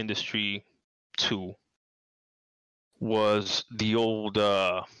in this industry to, was the old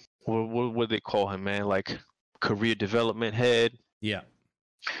what do they call him, man? Like career development head. Yeah.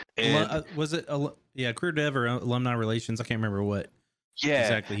 And was it career dev or alumni relations? I can't remember what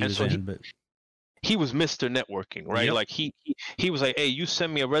exactly he was in, but he was Mr. Networking, right? Yep. Like he was like, hey, you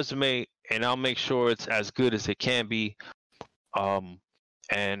send me a resume and I'll make sure it's as good as it can be.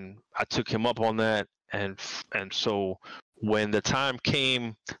 And I took him up on that, and so when the time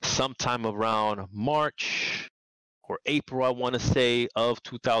came, sometime around March or April, I want to say, of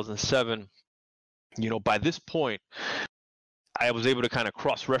 2007, you know, by this point, I was able to kind of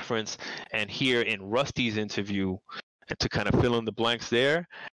cross-reference and hear in Rusty's interview and to kind of fill in the blanks there,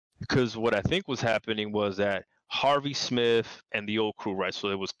 because what I think was happening was that Harvey Smith and the old crew, right? So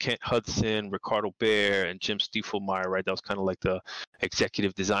it was Kent Hudson, Ricardo Bear, and Jim Stiefelmeyer, right? That was kind of like the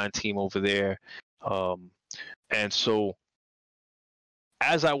executive design team over there. And so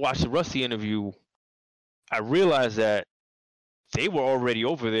as I watched the Rusty interview, I realized that they were already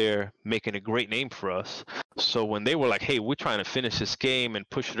over there making a great name for us. So when they were like, hey, we're trying to finish this game and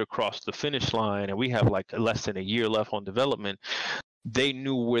push it across the finish line, and we have like less than a year left on development, they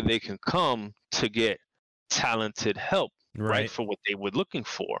knew where they can come to get talented help, right, for what they were looking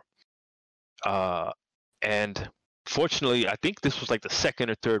for. And fortunately, I think this was like the second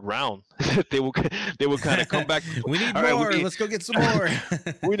or third round. they would kind of come back. We need more. Let's go get some more.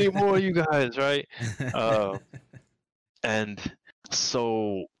 We need more, you guys, right? And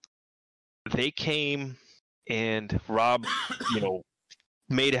so they came, and Rob, you know,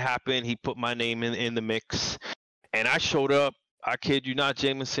 made it happen. He put my name in the mix, and I showed up. I kid you not,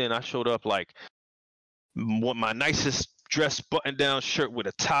 Jameson. I showed up like my nicest dress button-down shirt with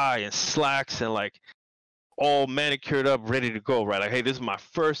a tie and slacks, and like all manicured up, ready to go. Right, like, hey, this is my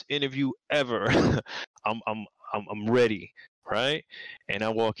first interview ever. I'm ready, right? And I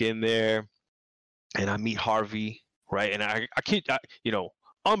walk in there, and I meet Harvey, right? And I kid, you know,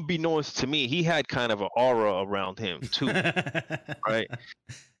 unbeknownst to me, he had kind of an aura around him too, right?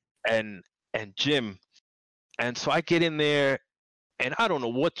 And Jim, and so I get in there, and I don't know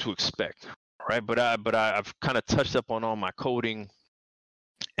what to expect, right? But I've kind of touched up on all my coding,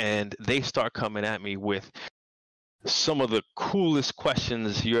 and they start coming at me with some of the coolest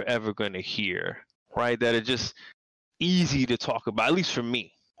questions you're ever going to hear, right? That are just easy to talk about, at least for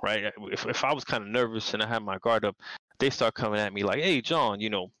me, right? If I was kind of nervous and I had my guard up, they start coming at me like, hey, John, you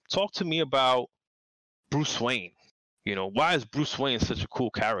know, talk to me about Bruce Wayne. You know, why is Bruce Wayne such a cool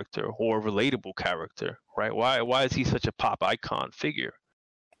character or a relatable character, right? Why is he such a pop icon figure?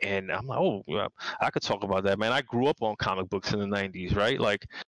 And I'm like, oh, yeah, I could talk about that, man. I grew up on comic books in the 90s, right? Like,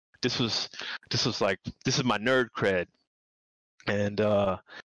 this is my nerd cred. And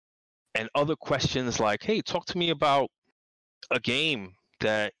other questions like, hey, talk to me about a game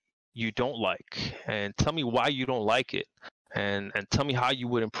that you don't like, and tell me why you don't like it, and tell me how you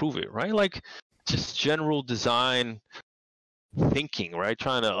would improve it, right? Like, just general design thinking, right?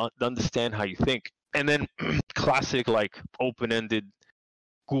 Trying to understand how you think. And then classic, like, open-ended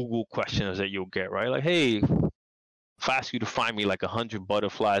Google questions that you'll get, right? Like, hey, if I ask you to find me like 100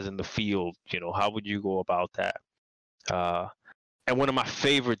 butterflies in the field, you know, how would you go about that? And one of my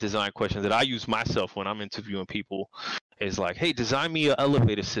favorite design questions that I use myself when I'm interviewing people is like, hey, design me an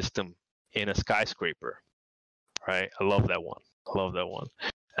elevator system in a skyscraper, right? I love that one. I love that one.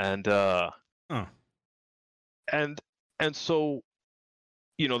 And and so,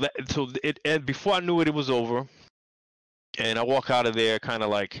 you know, that so it, and before I knew it, it was over. And I walk out of there kind of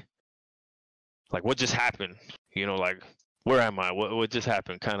like what just happened? You know, like, where am I? What just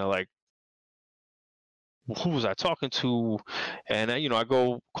happened? Kind of like, who was I talking to? And you know, I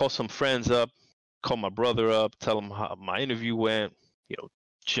go call some friends up, call my brother up, tell him how my interview went. You know,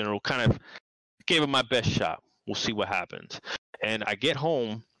 general kind of gave it my best shot. We'll see what happens. And I get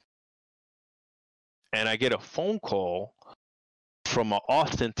home, and I get a phone call from an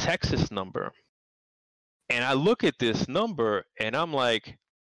Austin, Texas number. And I look at this number, and I'm like,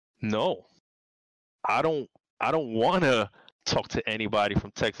 no, I don't want to talk to anybody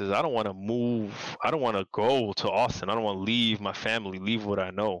from Texas. I don't want to move. I don't want to go to Austin. I don't want to leave my family, leave what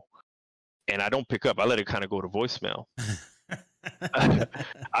I know. And I don't pick up. I let it kind of go to voicemail.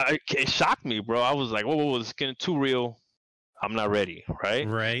 It shocked me, bro. I was like, whoa, it's getting too real. I'm not ready, right?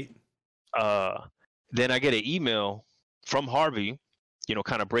 Right. Then I get an email from Harvey, you know,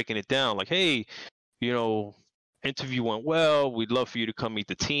 kind of breaking it down, like, hey, you know, interview went well. We'd love for you to come meet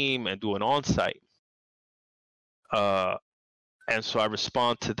the team and do an on-site. And so I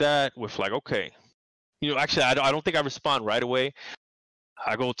respond to that with like, okay, you know, actually, I don't think I respond right away.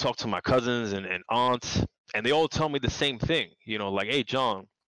 I go talk to my cousins and aunts, and they all tell me the same thing, you know, like, hey, John,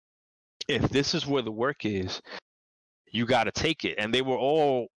 if this is where the work is, you got to take it. And they were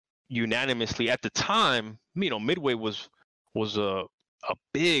all unanimously at the time, you know, Midway was a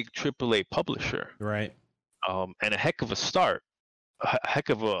big AAA publisher, right? And a heck of a start, a heck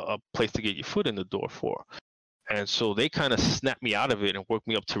of a place to get your foot in the door for. And so they kind of snapped me out of it and worked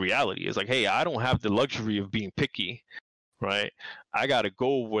me up to reality. It's like, hey, I don't have the luxury of being picky, right? I got to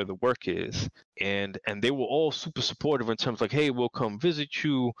go where the work is. And they were all super supportive in terms like, hey, we'll come visit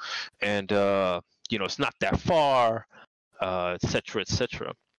you. And, you know, it's not that far, et cetera, et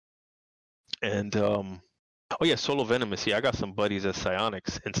cetera. And, oh yeah, Solo Venomous. Yeah, I got some buddies at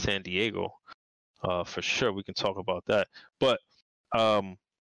Psionics in San Diego. For sure, we can talk about that. But,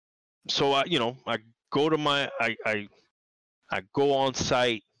 so I, you know, I go to I go on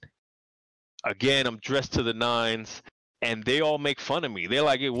site. Again, I'm dressed to the nines, and they all make fun of me. They're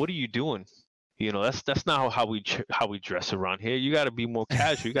like, hey, what are you doing? You know, that's not how we dress around here. You got to be more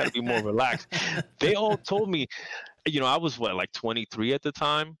casual. You got to be more relaxed. They all told me, you know, I was like 23 at the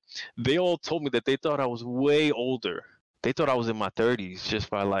time. They all told me that they thought I was way older. They thought I was in my 30s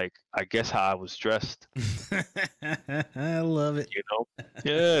just by like, I guess how I was dressed. I love it. You know,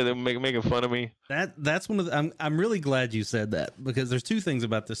 yeah, they're making fun of me. That's one of the, I'm really glad you said that, because there's two things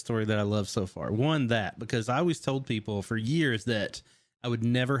about this story that I love so far. One, that because I always told people for years that I would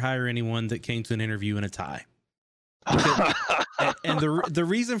never hire anyone that came to an interview in a tie. Because, and the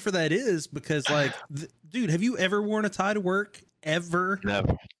reason for that is because, like, dude, have you ever worn a tie to work? Ever?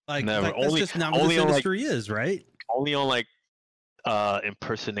 Never. Like, never. Like, that's just not what this industry is, right? Only on like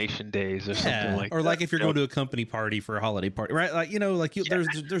impersonation days or something like that. Or like if you're going to a company party for a holiday party, right? Like, you know, like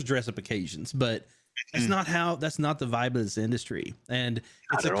there's dress up occasions, but that's not the vibe of this industry. And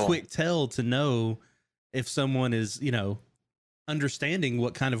it's a quick tell to know if someone is, you know, understanding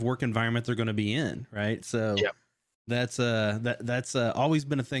what kind of work environment they're going to be in, right? So that's always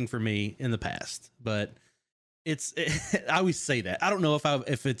been a thing for me in the past, but I always say that. I don't know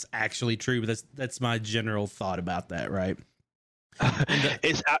if it's actually true, but that's my general thought about that, right?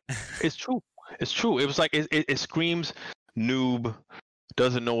 It's true. It's true. It was like it screams noob,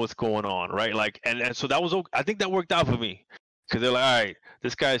 doesn't know what's going on, right? Like, and so that was, I think that worked out for me, because they're like, all right,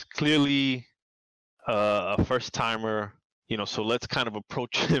 this guy's clearly a first timer, you know, so let's kind of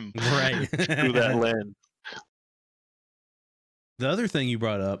approach him right through that lens. The other thing you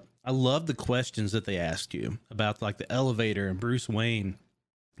brought up, I love the questions that they asked you about, like the elevator and Bruce Wayne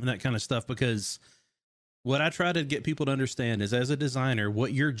and that kind of stuff, because what I try to get people to understand is, as a designer,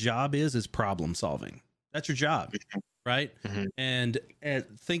 what your job is problem solving. That's your job, right? Mm-hmm. And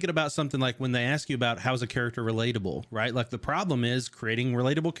thinking about something like when they ask you about how's a character relatable, right? Like the problem is creating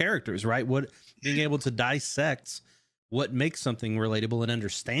relatable characters, right? Being able to dissect what makes something relatable and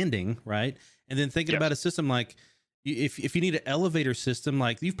understanding, right? And then thinking about a system like, if you need an elevator system,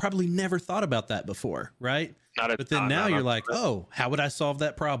 like you've probably never thought about that before, right? But then now you're like, oh, how would I solve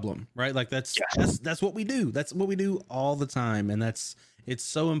that problem, right? Like that's what we do. That's what we do all the time, and it's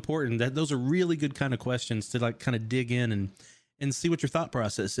so important that those are really good kind of questions to like kind of dig in and see what your thought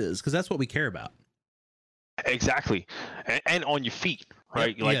process is, because that's what we care about. Exactly, and on your feet,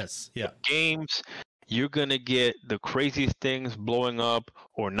 right? Like, games, you're gonna get the craziest things blowing up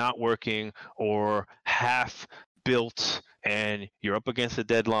or not working or half built and you're up against a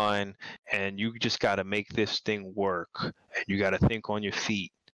deadline, and you just got to make this thing work, and you got to think on your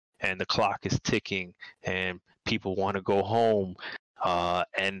feet, and the clock is ticking, and people want to go home,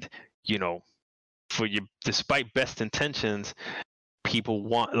 and you know, for you, despite best intentions, people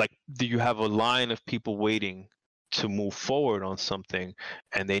want, like, do you have a line of people waiting to move forward on something,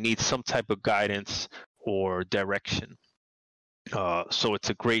 and they need some type of guidance or direction. So it's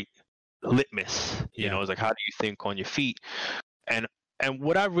a great litmus. You know, it's like, how do you think on your feet? And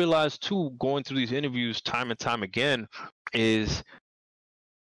what I realized too, going through these interviews time and time again, is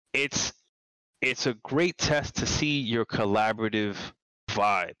it's a great test to see your collaborative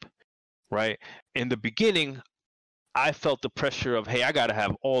vibe, right? In the beginning, I felt the pressure of, hey, I got to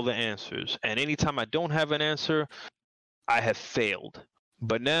have all the answers. And anytime I don't have an answer, I have failed.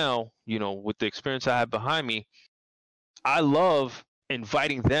 But now, you know, with the experience I have behind me, I love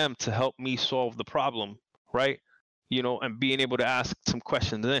inviting them to help me solve the problem, right? You know, and being able to ask some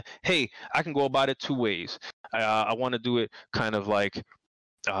questions. And then, hey, I can go about it two ways. I want to do it kind of like,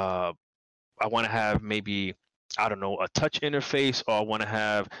 I want to have maybe, I don't know, a touch interface, or I want to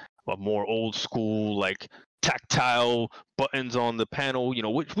have a more old school, like, tactile buttons on the panel. You know,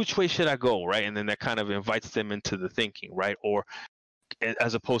 which way should I go, right? And then that kind of invites them into the thinking, right? Or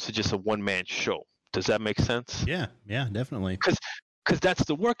as opposed to just a one-man show. Does that make sense? Yeah, definitely. Because that's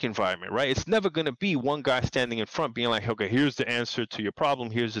the work environment, right? It's never going to be one guy standing in front being like, okay, here's the answer to your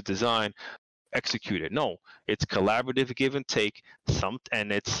problem, here's the design, execute it. No, it's collaborative, give and take.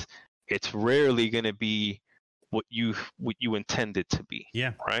 And it's rarely going to be what you intend it to be.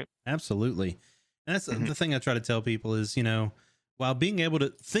 Yeah, right. Absolutely. And that's the thing I try to tell people is, you know, while being able to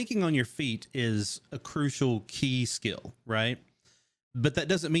thinking on your feet is a crucial key skill, right? But that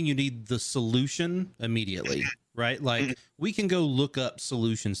doesn't mean you need the solution immediately, right? Like, we can go look up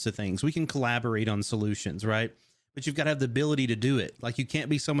solutions to things. We can collaborate on solutions, right? But you've got to have the ability to do it. Like, you can't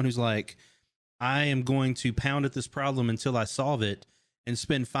be someone who's like, I am going to pound at this problem until I solve it, and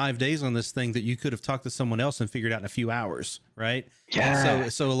spend 5 days on this thing that you could have talked to someone else and figured out in a few hours, right? Yeah.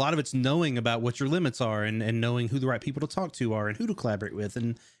 So a lot of it's knowing about what your limits are, and knowing who the right people to talk to are, and who to collaborate with,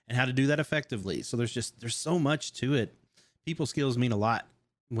 and how to do that effectively. So there's so much to it. People skills mean a lot,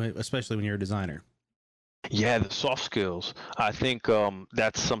 especially when you're a designer. Yeah, the soft skills. I think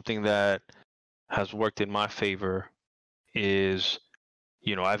that's something that has worked in my favor. Is,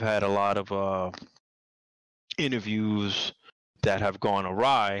 you know, I've had a lot of interviews that have gone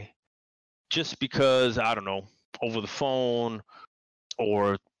awry just because, I don't know, over the phone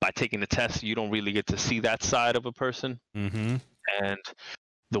or by taking the test, you don't really get to see that side of a person. Mm-hmm. And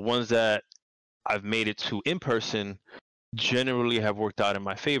the ones that I've made it to in person generally have worked out in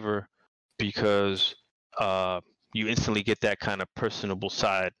my favor, because you instantly get that kind of personable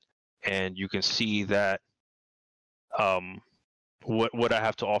side, and you can see that what I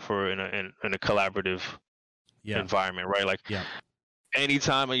have to offer in a collaborative environment, right? Like,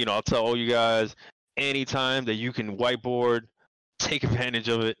 anytime, you know, I'll tell all you guys, anytime that you can whiteboard, take advantage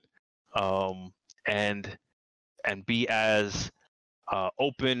of it, and be as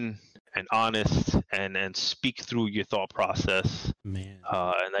open and honest, and speak through your thought process. Man,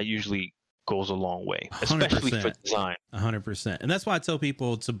 and that usually goes a long way, especially 100%. For design. 100%. And that's why I tell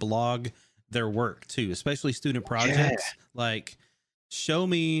people to blog their work too, especially student projects. Like, show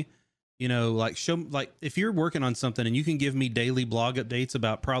me, you know, like, if you're working on something and you can give me daily blog updates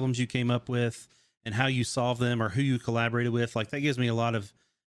about problems you came up with and how you solve them, or who you collaborated with, like, that gives me a lot of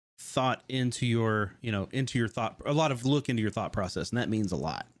thought into your, you know, a lot of look into your thought process. And that means a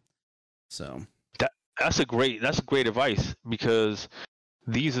lot. So that's a great advice, because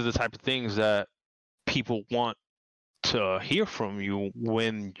these are the type of things that people want to hear from you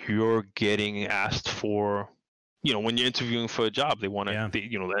when you're getting asked for, you know, when you're interviewing for a job. They want to,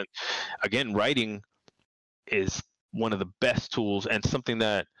 you know, that, again, writing is one of the best tools, and something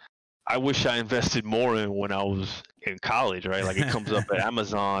that I wish I invested more in when I was in college, right? Like, it comes up at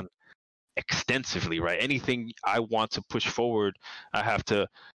Amazon extensively, right? Anything I want to push forward, I have to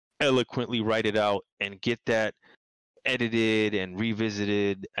eloquently write it out and get that edited and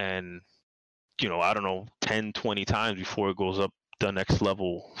revisited, and, you know, I don't know, 10, 20 times before it goes up the next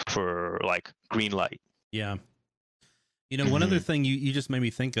level for, like, green light. Yeah. You know, one other thing you just made me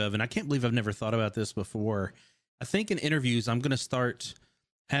think of, and I can't believe I've never thought about this before. I think in interviews, I'm going to start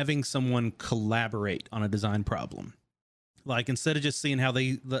having someone collaborate on a design problem. Like, instead of just seeing how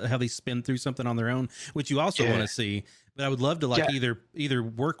they spin through something on their own, which you also want to see, but I would love to, like, either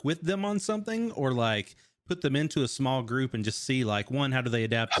work with them on something, or, like, put them into a small group and just see, like, one, how do they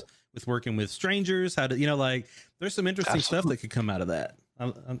adapt with working with strangers? How do, you know, like, there's some interesting stuff that could come out of that.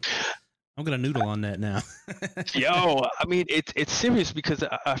 I'm gonna noodle on that now. Yo, I mean, it's serious because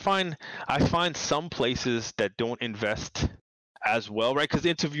I find some places that don't invest as well, right? Because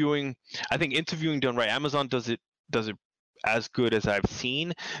I think interviewing done right, Amazon does it as good as I've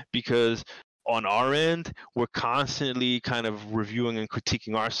seen, because on our end, we're constantly kind of reviewing and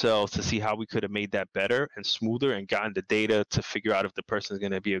critiquing ourselves to see how we could have made that better and smoother and gotten the data to figure out if the person is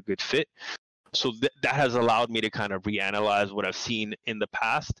going to be a good fit. So that has allowed me to kind of reanalyze what I've seen in the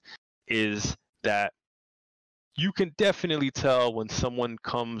past, is that you can definitely tell when someone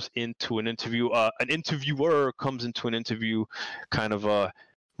comes into an interviewer comes into an interview, kind of a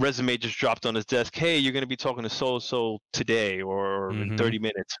resume just dropped on his desk. Hey, you're going to be talking to so today or in 30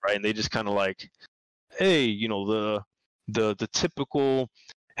 minutes, right? And they just kind of like, hey, the typical,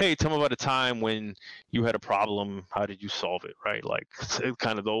 hey, tell me about a time when you had a problem. How did you solve it, right? Like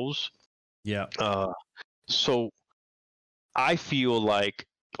kind of those. Yeah. So I feel like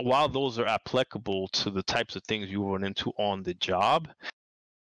while those are applicable to the types of things you run into on the job,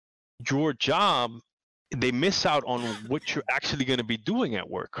 your job, they miss out on what you're actually going to be doing at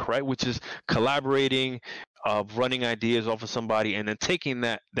work, right? Which is collaborating, running ideas off of somebody, and then taking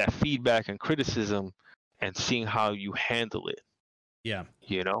that feedback and criticism and seeing how you handle it. Yeah.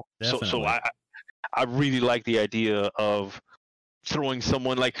 So Definitely. I really like the idea of throwing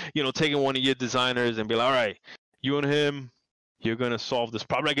someone, like, taking one of your designers and be like, all right, you and him, you're gonna solve this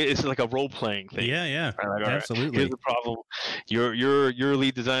problem. Like, it's like a role playing thing. Yeah. Right? Like, all right, Absolutely. here's the problem. You're a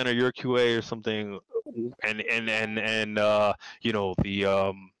lead designer, you're a QA or something, and the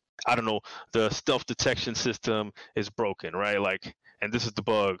I don't know, the stealth detection system is broken, right? Like, and this is the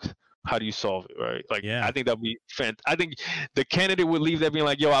bugs. How do you solve it, right? Like, Yeah. I think that'd be fantastic. I think the candidate would leave that being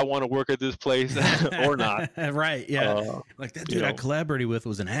like, yo, I want to work at this place or not. Right. Yeah. Like that dude I collaborated with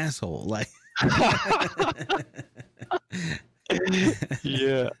was an asshole. Like.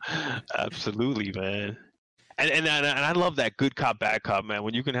 Yeah, absolutely, man. And I love that good cop, bad cop, man.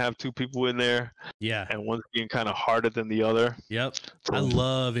 When you can have two people in there, Yeah, and one's being kind of harder than the other. Yep. I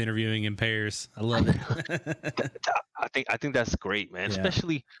love interviewing in pairs. I love it. I think that's great, man. Yeah.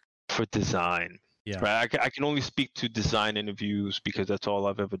 Especially for design. Yeah. Right. I can only speak to design interviews because that's all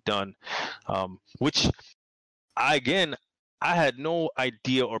I've ever done. Which I had no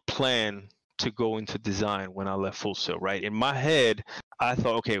idea or plan to go into design when I left Full Sail, right? In my head, I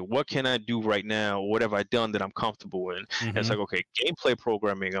thought, okay, what can I do right now? What have I done that I'm comfortable in? And it's like, okay, gameplay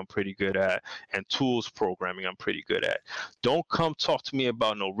programming I'm pretty good at, and tools programming I'm pretty good at. Don't come talk to me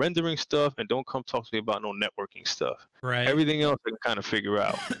about no rendering stuff, and don't come talk to me about no networking stuff. Right. Everything else I can kind of figure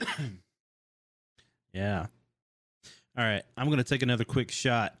out. Yeah. All right, I'm gonna take another quick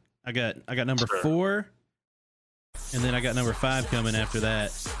shot. I got number 4, and then I got number 5 coming after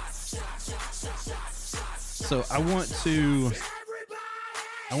that. So I want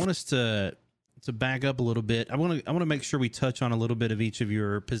us to back up a little bit. I want to make sure we touch on a little bit of each of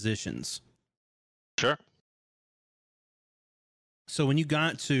your positions. Sure. So when you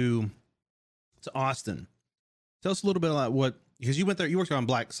got to Austin, tell us a little bit about because you went there, you worked on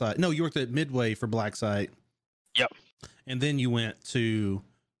Blacksite. No, you worked at Midway for Blacksite. Yep. And then you went to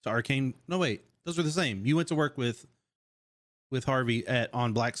Arcane. No, wait, those were the same. You went to work with Harvey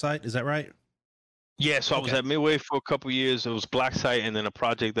on Blacksite. Is that right? Yeah, so I was at Midway for a couple years. It was Blacksite, and then a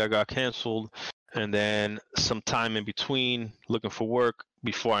project that got canceled, and then some time in between looking for work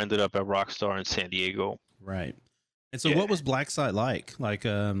before I ended up at Rockstar in San Diego. Right. And so what was Blacksite like? Like,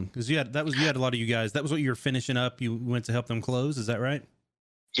 because you had a lot of you guys. That was what you were finishing up. You went to help them close. Is that right?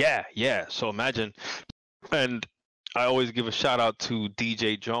 Yeah. So imagine, and I always give a shout out to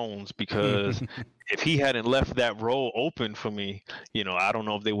DJ Jones, because if he hadn't left that role open for me, I don't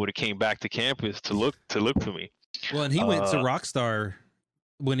know if they would have came back to campus to look for me. Well, and he went to Rockstar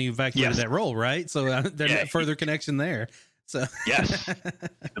when he evacuated that role, right? So there's further connection there. So yes,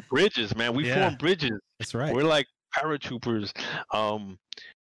 the bridges, man. We formed bridges. That's right. We're like paratroopers.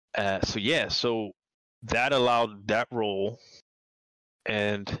 So that allowed that role,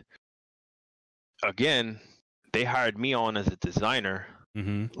 and again, they hired me on as a designer.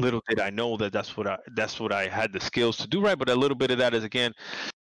 Little did I know that's what I had the skills to do, right? But a little bit of that is, again,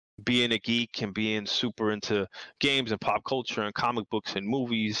 being a geek and being super into games and pop culture and comic books and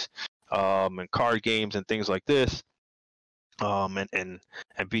movies, and card games and things like this, and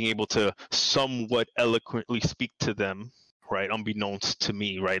being able to somewhat eloquently speak to them, right, unbeknownst to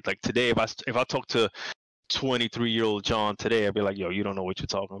me, right? Like today, if I talk to 23-year-old John today, I'd be like, yo, you don't know what you're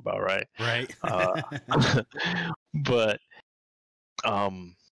talking about, right? Right. But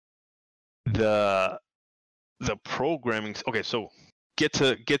the programming. Okay, so get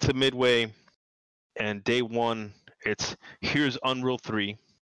to Midway, and day one, here's Unreal 3.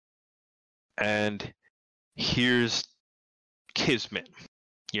 and here's Kismet,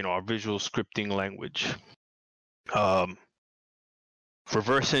 our visual scripting language.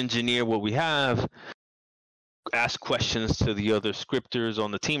 Reverse engineer what we have, ask questions to the other scripters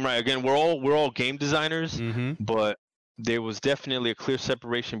on the team, right? Again, we're all game designers, but there was definitely a clear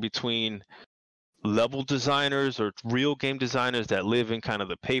separation between level designers or real game designers that live in kind of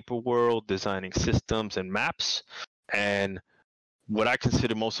the paper world, designing systems and maps, and what I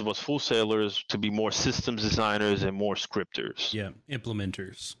consider most of us full sailors to be more systems designers and more scripters. Yeah,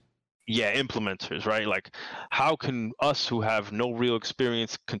 implementers. Yeah, implementers, right? Like, how can us who have no real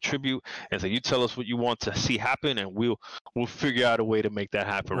experience contribute? And so you tell us what you want to see happen, and we'll figure out a way to make that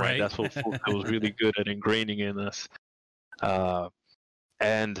happen, right? That's what Full Sail was really good at ingraining in us.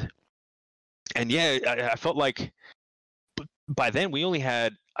 And yeah, I felt like by then we only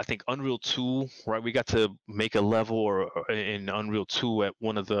had, I think, Unreal 2, right? We got to make a level or in Unreal 2 at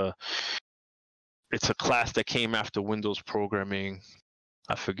one of the. It's a class that came after Windows programming.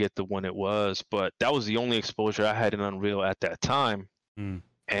 I forget the one it was, but that was the only exposure I had in Unreal at that time. And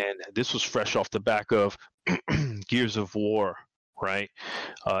this was fresh off the back of Gears of War, right?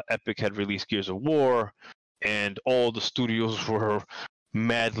 Epic had released Gears of War, and all the studios were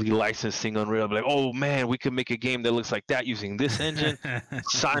madly licensing Unreal. Like, oh man, we could make a game that looks like that using this engine.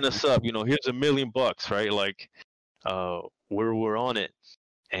 Sign us up. Here's $1 million, right? Like, we're on it,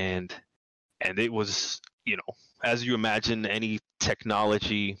 and it was, as you imagine any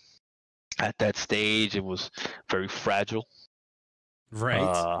technology at that stage, it was very fragile.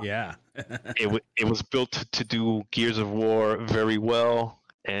 Right. Yeah. it was built to do Gears of War very well,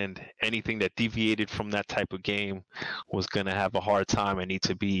 and anything that deviated from that type of game was going to have a hard time and need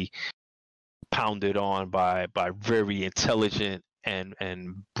to be pounded on by very intelligent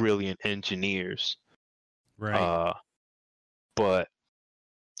and brilliant engineers. Right. But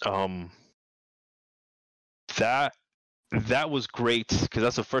that was great, because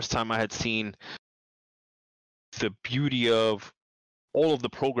that's the first time I had seen the beauty of all of the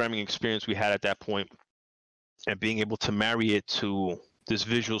programming experience we had at that point, and being able to marry it to this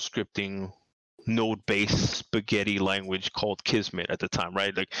visual scripting node-based spaghetti language called Kismet at the time,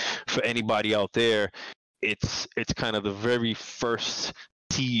 right? Like, for anybody out there, it's kind of the very first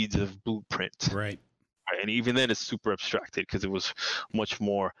seeds of Blueprint. Right. And even then, it's super abstracted because it was much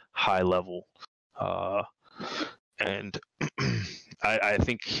more high level. And I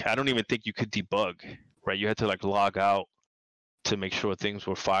don't even think you could debug, right? You had to like log out to make sure things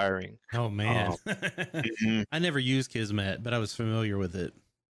were firing. Oh man. I never used Kismet, but I was familiar with it.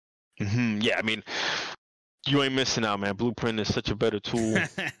 Yeah, I mean, you ain't missing out, man. Blueprint is such a better tool.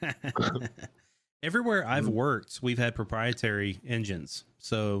 Everywhere I've worked, we've had proprietary engines.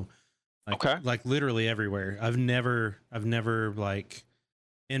 So like literally everywhere. I've never like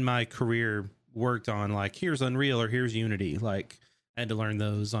in my career worked on like, here's Unreal or here's Unity. Like, I had to learn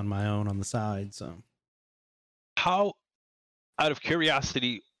those on my own on the side. So how, out of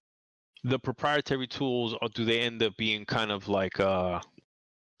curiosity, the proprietary tools, or do they end up being kind of like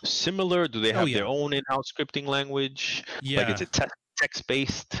similar? Do they have their own in-house scripting language? Yeah. Like, is it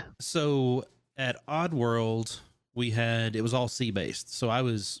text-based? So at Oddworld, it was all C based. So I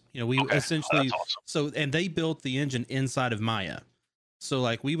was, essentially, so, and they built the engine inside of Maya. So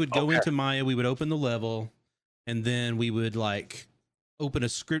like we would go into Maya, we would open the level, and then we would like open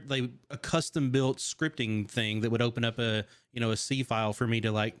a custom built scripting thing that would open up a C file for me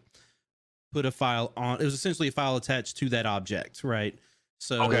to like put a file on. It was essentially a file attached to that object, right?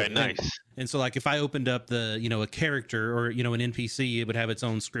 So nice. And so like if I opened up the, a character or, an NPC, it would have its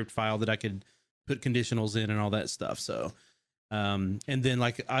own script file that I could put conditionals in and all that stuff. So and then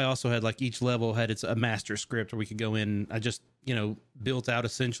like I also had like each level had a master script where we could go in. I just built out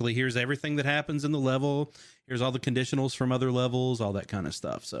essentially, here's everything that happens in the level, here's all the conditionals from other levels, all that kind of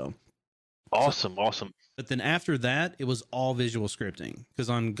stuff. So awesome. But then after that, it was all visual scripting, because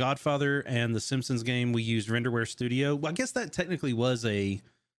on Godfather and the Simpsons game we used Renderware Studio. Well, I guess that technically was it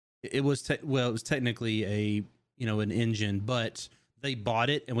was technically a an engine, but they bought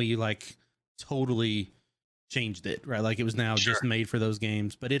it and we like totally changed it, right? Like it was now just made for those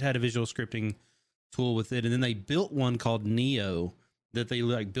games, but it had a visual scripting tool with it. And then they built one called Neo that they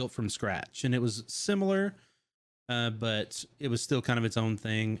like built from scratch, and it was similar, but it was still kind of its own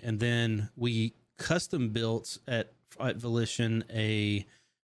thing. And then we custom built at Volition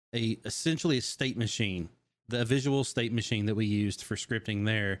essentially a state machine, the visual state machine that we used for scripting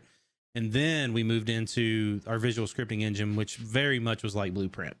there. And then we moved into our visual scripting engine, which very much was like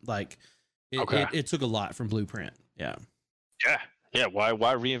Blueprint. Like it took a lot from Blueprint. Yeah. Why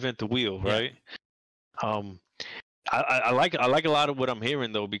reinvent the wheel, right? I like a lot of what I'm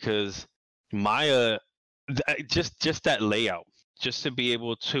hearing though, because Maya, just that layout, just to be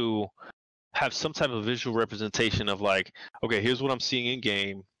able to have some type of visual representation of like, okay, here's what I'm seeing in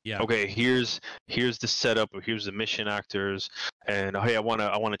game. Yeah. Okay, here's the setup, or here's the mission actors, and hey, I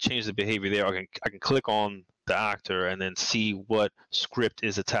wanna change the behavior there. I can click on the actor and then see what script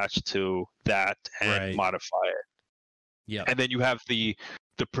is attached to that and Right. modify it. Yeah. And then you have the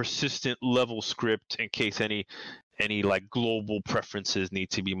persistent level script in case any like global preferences need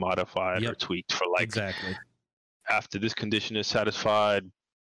to be modified or Yep. tweaked for like Exactly. after this condition is satisfied,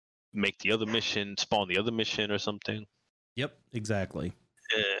 make the other mission, spawn the other mission or something. Yep. Exactly.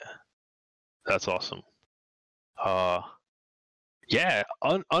 Yeah, that's awesome. Yeah,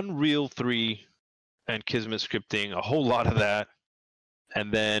 Unreal 3 and Kismet scripting, a whole lot of that,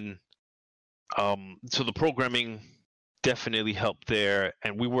 and then so the programming definitely helped there,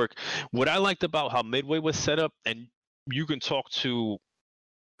 and we work. What I liked about how Midway was set up, and you can talk to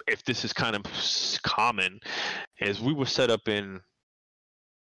if this is kind of common, is we were set up in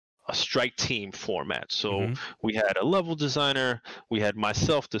a strike team format. So we had a level designer, we had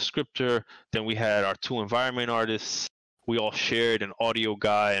myself, the scripter, then we had our 2 environment artists. We all shared an audio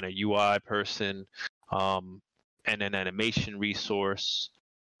guy and a UI person, and an animation resource.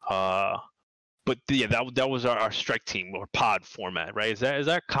 But yeah, that was our strike team or pod format, right? Is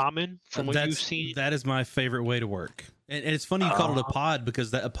that common from what you've seen? That is my favorite way to work. And it's funny you called it a pod,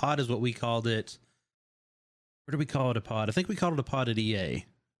 because a pod is what we called it. Where do we call it a pod? I think we called it a pod at EA.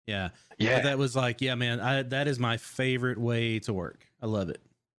 Yeah. But that was like, yeah, man, that is my favorite way to work. I love it.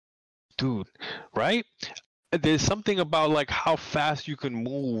 Dude, right? There's something about like how fast you can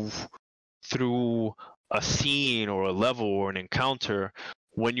move through a scene or a level or an encounter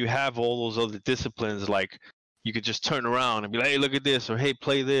when you have all those other disciplines. Like you could just turn around and be like, hey, look at this, or hey,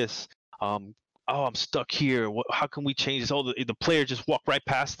 play this. Oh, I'm stuck here. How can we change this? Oh, the player just walked right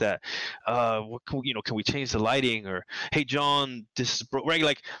past that. What can we, can we change the lighting? Or hey, John, this is right.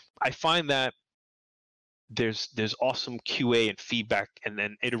 Like I find that there's awesome QA and feedback and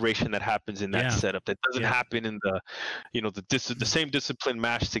then iteration that happens in that setup that doesn't happen in the, the same discipline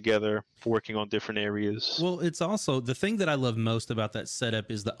mashed together, working on different areas. Well, it's also the thing that I love most about that setup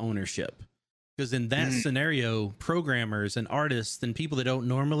is the ownership, because in that scenario, programmers and artists and people that don't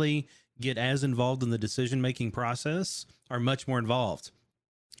normally get as involved in the decision-making process are much more involved,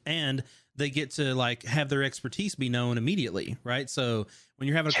 and they get to like have their expertise be known immediately. Right. So when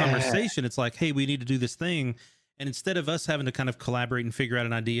you're having a conversation, it's like, hey, we need to do this thing. And instead of us having to kind of collaborate and figure out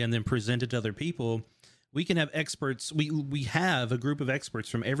an idea and then present it to other people, we can have experts. We have a group of experts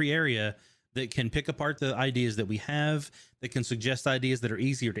from every area that can pick apart the ideas that we have, that can suggest ideas that are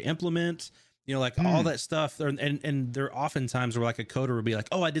easier to implement, like all that stuff. And there are often times where like a coder will be like,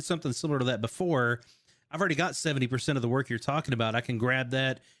 oh, I did something similar to that before. I've already got 70% of the work you're talking about. I can grab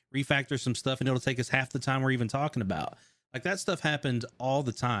that, refactor some stuff, and it'll take us half the time we're even talking about. Like that stuff happened all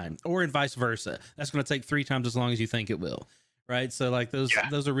the time, or in vice versa. That's going to take 3 times as long as you think it will. Right. So like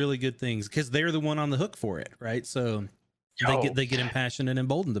those are really good things, because they're the one on the hook for it. Right. So they get impassioned and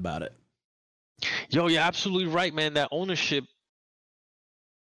emboldened about it. Yo, you're absolutely right, man. That ownership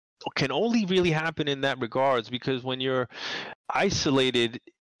can only really happen in that regards, because when you're isolated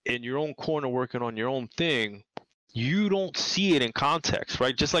in your own corner working on your own thing, you don't see it in context,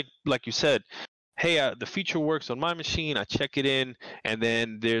 right? Just like you said, hey, the feature works on my machine, I check it in, and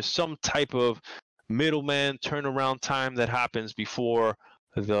then there's some type of middleman turnaround time that happens before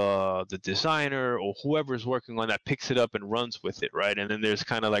the designer or whoever's working on that picks it up and runs with it, right? And then there's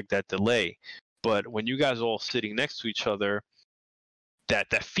kind of like that delay. But when you guys are all sitting next to each other,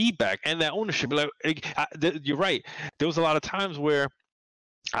 that feedback and that ownership, you're right. There was a lot of times where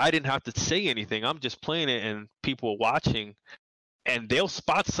I didn't have to say anything. I'm just playing it, and people are watching, and they'll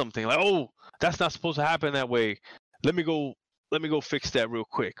spot something like, "Oh, that's not supposed to happen that way. Let me go fix that real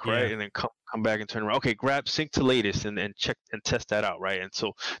quick," right? And then come back and turn around. Okay, sync to latest and check and test that out, right? And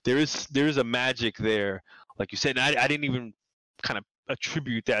so there is a magic there, like you said. And I didn't even kind of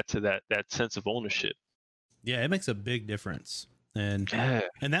attribute that to that sense of ownership. Yeah, it makes a big difference, and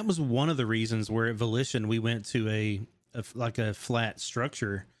that was one of the reasons where at Volition we went to a flat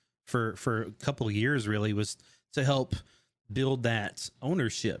structure for a couple of years, really, was to help build that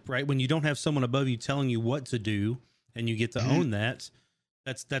ownership, right? When you don't have someone above you telling you what to do and you get to own that,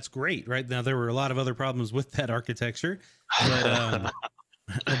 that's great, right? Now there were a lot of other problems with that architecture, but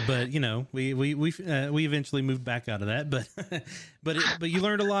but we eventually moved back out of that, but you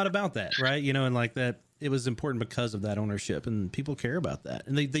learned a lot about that, right? And like that, it was important because of that ownership, and people care about that,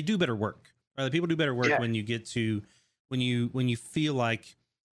 and they do better work, right? People do better work when you get to when you feel like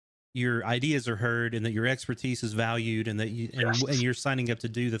your ideas are heard and that your expertise is valued, and that and you're signing up to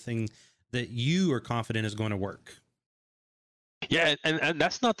do the thing that you are confident is going to work. Yeah, and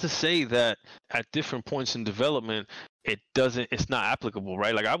that's not to say that at different points in development it's not applicable,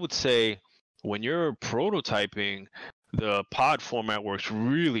 right? Like I would say when you're prototyping, the pod format works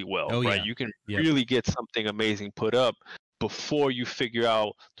really well, Oh, right? yeah. You can Yep. really get something amazing put up before you figure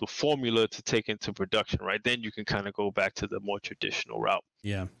out the formula to take into production, right? Then you can kind of go back to the more traditional route.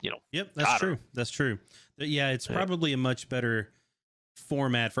 Yeah. You know. Yep, that's Cotter. true. That's true. But yeah, it's Yeah. probably a much better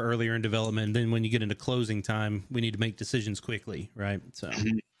format for earlier in development. And then when you get into closing time, we need to make decisions quickly, right? So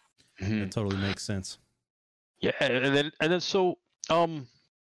Mhm. that totally makes sense. Yeah, and then so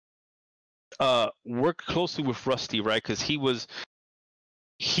work closely with Rusty, right? Because he was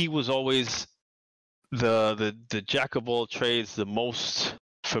always the jack of all trades, the most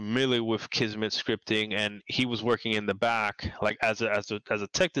familiar with Kismet scripting, and he was working in the back, like as a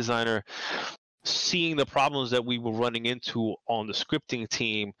tech designer, seeing the problems that we were running into on the scripting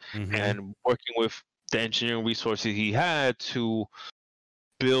team, Mhm. and working with the engineering resources he had to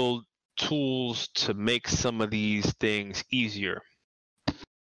build tools to make some of these things easier.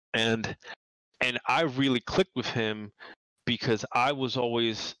 And I really clicked with him because I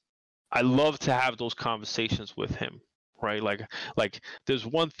love to have those conversations with him, right? Like there's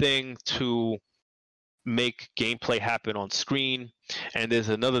one thing to make gameplay happen on screen, and there's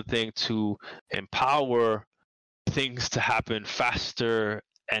another thing to empower things to happen faster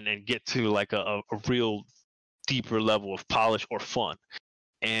and then get to like a real deeper level of polish or fun.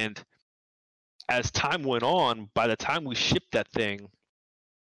 And as time went on, by the time we shipped that thing,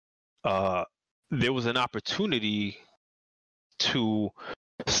 there was an opportunity to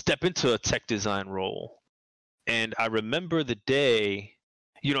step into a tech design role. And I remember the day,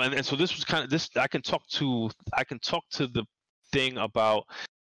 and so this was kind of this. I can talk to the thing about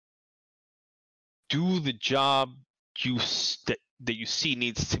do the job that you see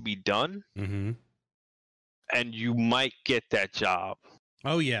needs to be done, Mm-hmm. and you might get that job.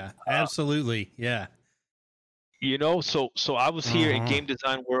 Oh yeah, absolutely, yeah. So I was here in game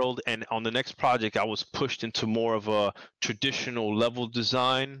design world, and on the next project, I was pushed into more of a traditional level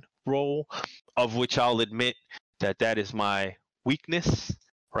design role, of which I'll admit that is my weakness,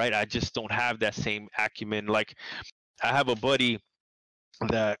 right? I just don't have that same acumen. Like, I have a buddy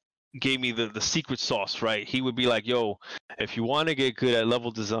that gave me the secret sauce, right? He would be like, yo, if you want to get good at level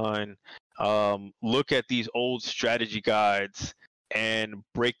design, look at these old strategy guides and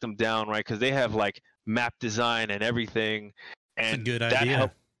break them down, right? Because they have like map design and everything. That's a And good that idea.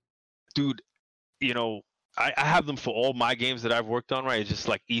 helped, dude. I have them for all my games that I've worked on, right? It's just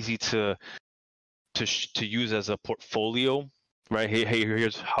like easy to use as a portfolio, right? Hey,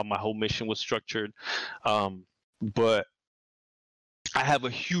 here's how my whole mission was structured. But I have a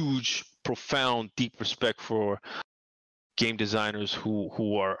huge, profound, deep respect for game designers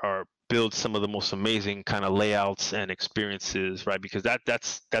who are build some of the most amazing kind of layouts and experiences, right? Because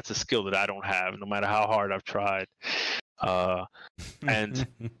that's a skill that I don't have, no matter how hard I've tried. And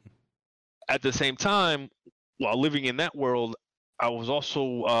at the same time, while living in that world, I was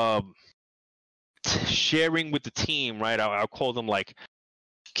also sharing with the team, right? I'll call them like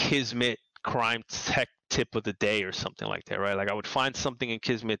Kismet crime tech tip of the day or something like that, right? Like I would find something in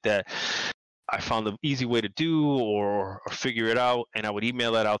Kismet that I found the easy way to do or figure it out, and I would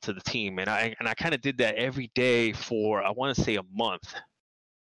email that out to the team. And I kind of did that every day for, I want to say, a month,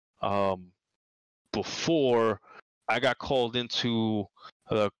 before I got called into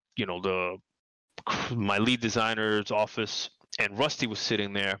my lead designer's office, and Rusty was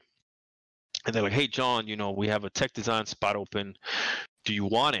sitting there, and they're like, hey John, we have a tech design spot open, do you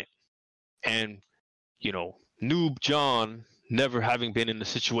want it? And noob John, never having been in the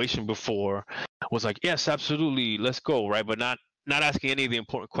situation before, was like, yes, absolutely, let's go, right? But not asking any of the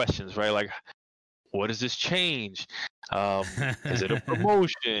important questions, right? Like, what does this change? Is it a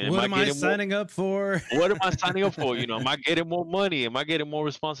promotion? What am I signing up for? What am I signing up for? Am I getting more money? Am I getting more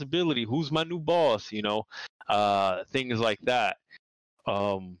responsibility? Who's my new boss? Things like that.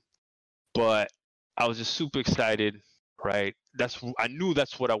 But I was just super excited, right? I knew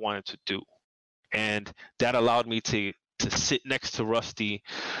that's what I wanted to do. And that allowed me to sit next to Rusty,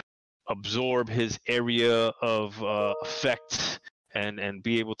 absorb his area of effect, and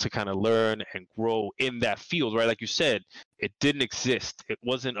be able to kind of learn and grow in that field, right? Like you said, it didn't exist. It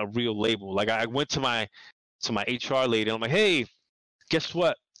wasn't a real label. Like I went to my HR lady, and I'm like, hey, guess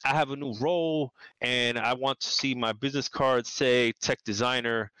what? I have a new role, and I want to see my business card say tech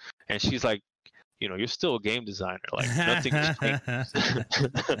designer. And she's like, you're still a game designer. Like nothing has changed.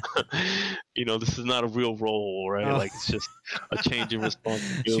 This is not a real role, right? Oh. Like it's just a change in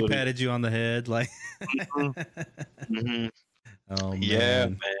responsibility. She patted you on the head, like. Mm-hmm. Oh man. Yeah,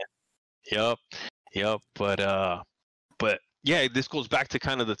 man. Yep. Yep. But yeah, this goes back to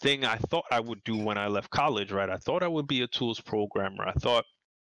kind of the thing I thought I would do when I left college, right? I thought I would be a tools programmer. I thought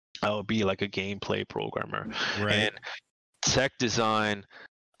I would be like a gameplay programmer. Right. And tech design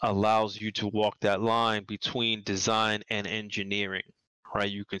allows you to walk that line between design and engineering, right?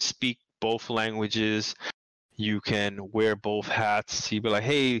 You can speak both languages. You can wear both hats. You be like,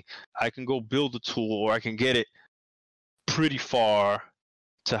 hey, I can go build a tool, or I can get it pretty far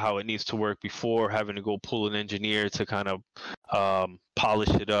to how it needs to work before having to go pull an engineer to kind of polish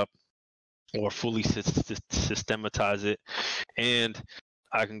it up or fully systematize it. And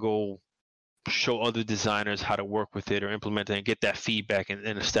I can go show other designers how to work with it or implement it and get that feedback and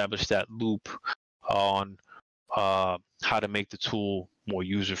establish that loop on how to make the tool more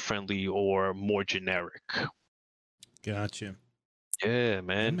user friendly or more generic. Gotcha. Yeah, That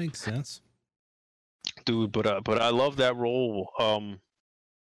man. makes sense. Dude, but I love that role.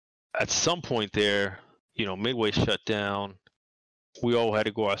 At some point there, Midway shut down. We all had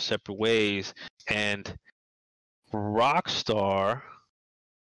to go our separate ways, and Rockstar,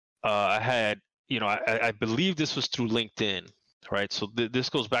 I had, I believe this was through LinkedIn, right? So this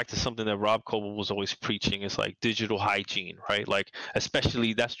goes back to something that Rob Coble was always preaching. It's like digital hygiene, right? Like,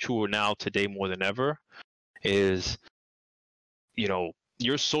 especially that's true now today more than ever, is,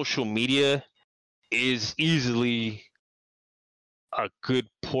 your social media is easily a good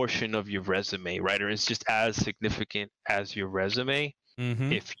portion of your resume, right? Or it's just as significant as your resume.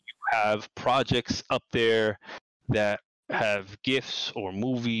 Mm-hmm. If you have projects up there that have GIFs or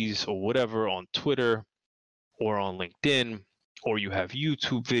movies or whatever on Twitter or on LinkedIn, or you have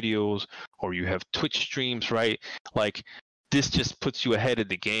YouTube videos or you have Twitch streams, right? Like, this just puts you ahead of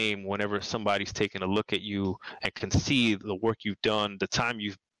the game whenever somebody's taking a look at you and can see the work you've done, the time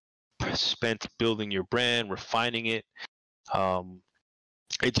you've spent building your brand, refining it.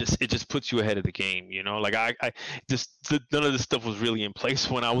 It just puts you ahead of the game, like I just none of this stuff was really in place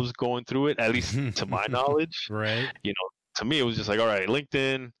when I was going through it, at least to my knowledge. Right. To me it was just like, all right,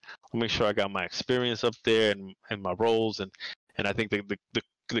 LinkedIn, I'll make sure I got my experience up there and my roles, and I think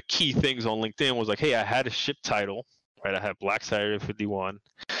the key things on LinkedIn was like, hey, I had a ship title, right? I had Black Site Area 51,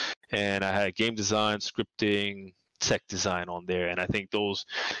 and I had game design, scripting, tech design on there. And I think those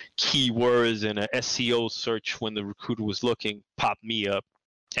keywords in an SEO search when the recruiter was looking popped me up.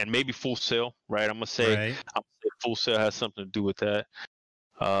 And maybe Full Sail, right? I'm gonna say Full Sail has something to do with that.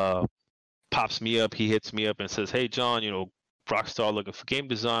 Pops me up, he hits me up and says, hey John, Rockstar looking for game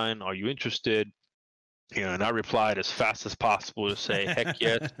design, are you interested? And I replied as fast as possible to say, heck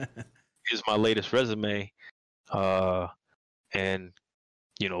yes, here's my latest resume. And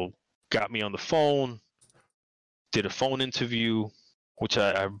got me on the phone, did a phone interview, which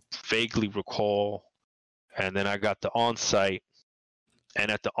I vaguely recall, and then I got the on-site. And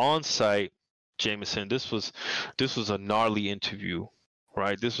at the on-site, Jameson, this was a gnarly interview,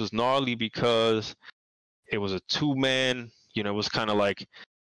 right? This was gnarly because it was a two-man, it was kind of like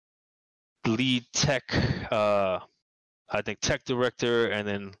lead tech, I think tech director, and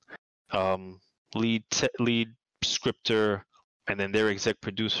then lead scripter, and then their exec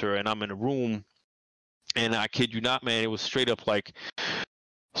producer, and I'm in a room. And I kid you not, man, it was straight up like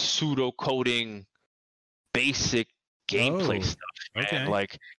pseudo coding, basic gameplay stuff, man. Okay.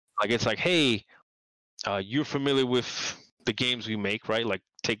 Like it's like, hey, you're familiar with the games we make, right? Like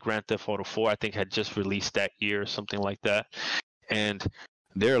take Grand Theft Auto 4, I think had just released that year or something like that. And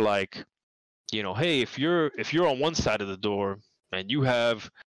they're like, hey, if you're on one side of the door and you have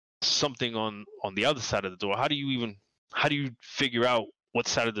something on the other side of the door, how do you figure out what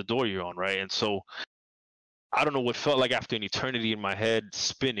side of the door you're on, right? And so I don't know what felt like after an eternity in my head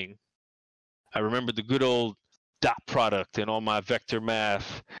spinning, I remember the good old dot product and all my vector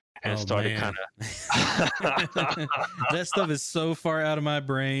math and started kind of that stuff is so far out of my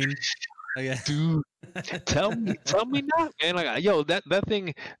brain. Dude, tell me not, man. Like, yo, that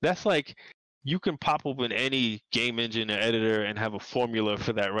thing, that's like, you can pop open any game engine or editor and have a formula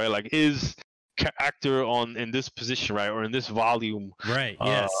for that, right? Like, is actor in this position, right, or in this volume, right?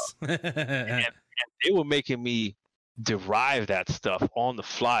 Yes. and they were making me derive that stuff on the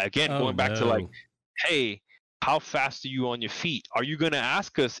fly. Again, going back to like, hey, how fast are you on your feet? Are you going to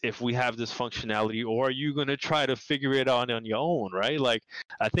ask us if we have this functionality, or are you going to try to figure it out on your own, right? Like,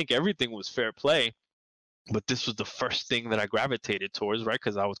 I think everything was fair play, but this was the first thing that I gravitated towards, right?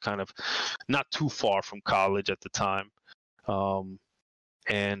 Because I was kind of not too far from college at the time.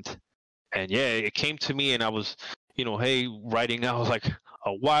 And yeah, it came to me, and I was, hey, writing out like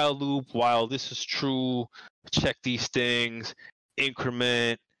a while loop, while this is true, check these things,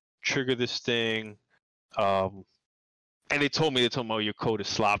 increment, trigger this thing, and they told me, oh, your code is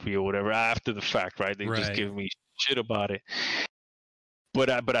sloppy or whatever after the fact, right? They just Right. give me shit about it. But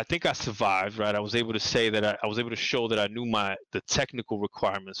I think I survived, right? I was able to say that I was able to show that I knew the technical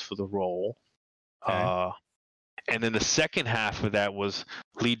requirements for the role. Okay. And then the second half of that was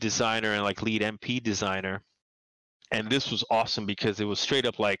lead designer and like lead MP designer. And this was awesome because it was straight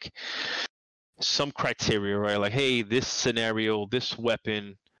up like some criteria, right? Like, hey, this scenario, this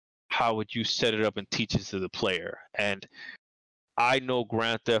weapon, how would you set it up and teach it to the player? And I know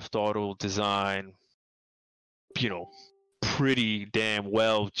Grand Theft Auto design, you know, pretty damn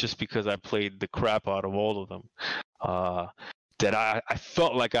well just because I played the crap out of all of them. That I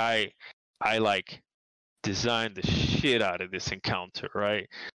felt like I like designed the shit out of this encounter, right?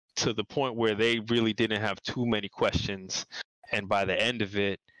 To the point where they really didn't have too many questions, and by the end of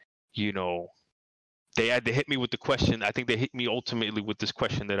it, you know, they had to hit me with the question. I think they hit me ultimately with this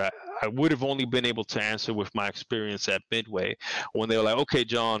question that I would have only been able to answer with my experience at Midway, when they were like, okay,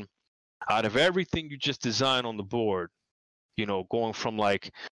 John, out of everything you just designed on the board, you know, going from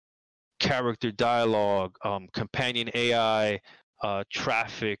like character dialogue, companion AI,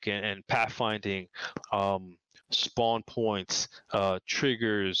 traffic and pathfinding, spawn points,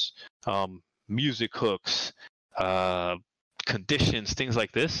 triggers, music hooks, conditions, things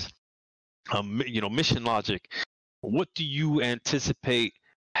like this, you know, mission logic. What do you anticipate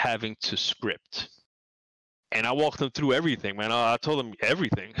having to script? And I walked them through everything, man. I told them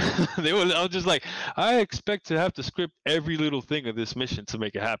everything. I was just like, I expect to have to script every little thing of this mission to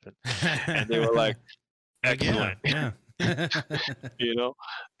make it happen. And they were like, excellent. Yeah. You know,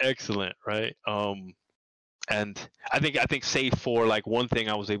 excellent, right? And I think save for like one thing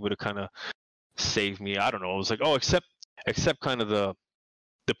I was able to kind of save me. I don't know. I was like, oh, except kind of the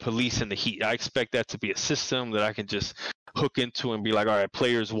police and the heat. I expect that to be a system that I can just hook into and be like, all right,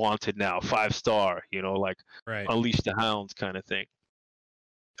 players wanted now, 5-star, you know, like Right. Unleash the Hounds kind of thing.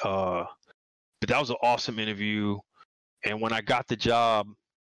 But that was an awesome interview, and when I got the job,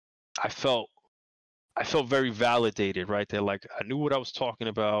 I felt very validated, right? That like I knew what I was talking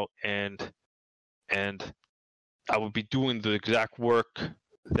about, and I would be doing the exact work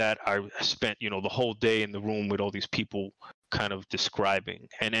that I spent, you know, the whole day in the room with all these people kind of describing.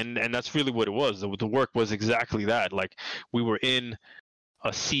 And that's really what it was. The work was exactly that. Like we were in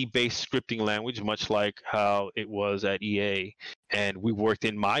a C-based scripting language, much like how it was at EA, and we worked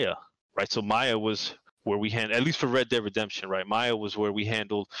in Maya, right? So Maya was where we at least for Red Dead Redemption, right? Maya was where we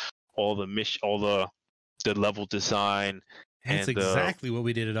handled all the level design. That's exactly what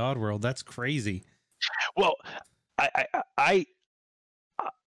we did at Oddworld. That's crazy. Well, I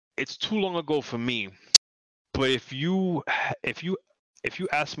it's too long ago for me, but if you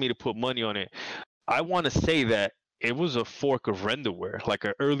ask me to put money on it, I want to say that it was a fork of Renderware. Like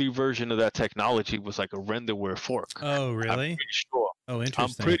an early version of that technology was like a Renderware fork. Oh, really? I'm pretty sure. Oh, interesting.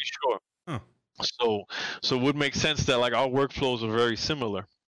 I'm pretty sure. Huh. So it would make sense that like our workflows are very similar.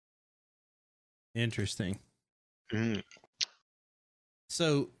 Interesting. Mm.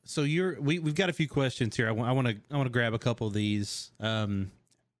 So we've got a few questions here. I want to grab a couple of these.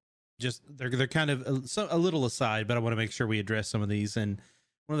 Just they're kind of a little aside, but I want to make sure we address some of these. And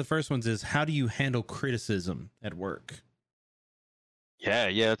one of the first ones is, how do you handle criticism at work? Yeah,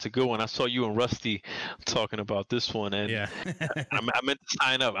 that's a good one. I saw you and Rusty talking about this one, and yeah, I meant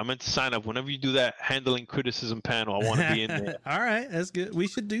to sign up. Whenever you do that handling criticism panel, I want to be in there. All right, that's good. We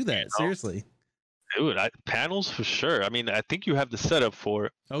should do that. You know? Seriously. Dude, panels for sure. I mean, I think you have the setup for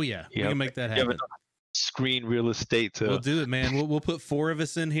it. Oh yeah, we can make that happen. You have screen real estate to. We'll do it, man. We'll put 4 of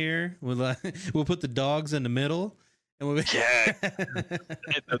us in here. We'll put the dogs in the middle, and we'll the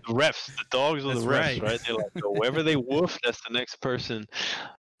refs, the dogs are the refs, right? They're like, wherever they woof, that's the next person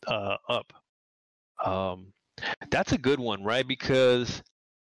up. That's a good one, right? Because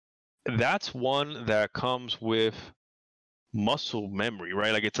that's one that comes with muscle memory,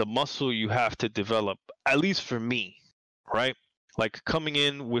 right? Like it's a muscle you have to develop, at least for me, right? Like coming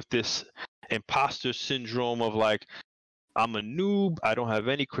in with this imposter syndrome of like, I'm a noob, I don't have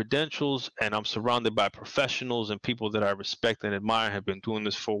any credentials, and I'm surrounded by professionals and people that I respect and admire, have been doing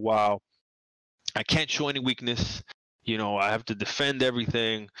this for a while. I can't show any weakness, you know, I have to defend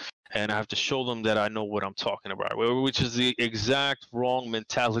everything, and I have to show them that I know what I'm talking about, which is the exact wrong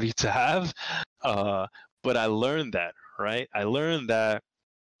mentality to have. But I learned that, right? I learned that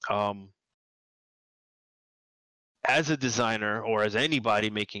as a designer or as anybody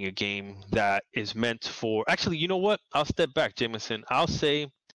making a game that is meant for, actually, you know what? I'll step back, Jameson. I'll say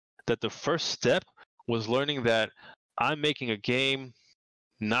that the first step was learning that I'm making a game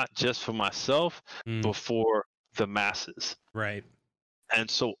not just for myself, but for the masses. Right. And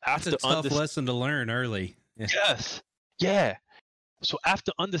so after that's a tough lesson to learn early. Yes. Yeah. So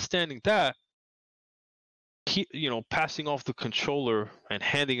after understanding that, passing off the controller and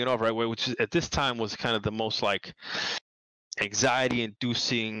handing it off right away, which is, at this time was kind of the most like anxiety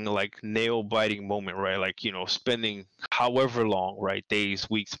inducing, like nail biting moment, right? Like, spending however long, right? Days,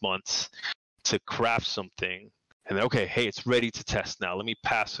 weeks, months to craft something. And then, okay, hey, it's ready to test now. Let me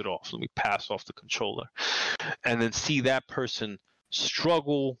pass it off. Let me pass off the controller. And then see that person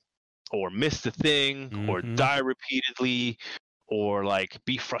struggle or miss the thing or die repeatedly or like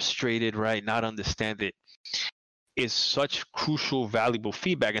be frustrated, right? Not understand it is such crucial, valuable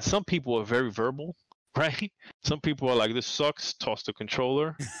feedback. And some people are very verbal, right? Some people are like, this sucks, toss the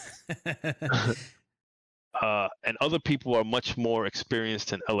controller. And other people are much more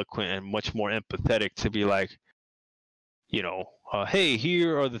experienced and eloquent and much more empathetic to be like, hey,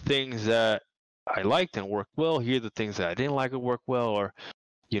 here are the things that I liked and worked well. Here are the things that I didn't like and work well. Or,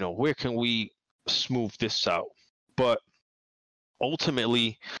 where can we smooth this out? But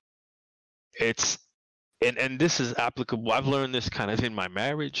ultimately, it's, and this is applicable. I've learned this kind of in my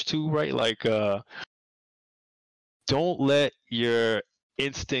marriage too, right? Like, don't let your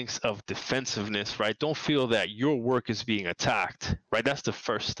instincts of defensiveness, right? Don't feel that your work is being attacked, right? That's the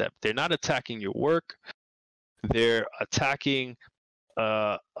first step. They're not attacking your work. They're attacking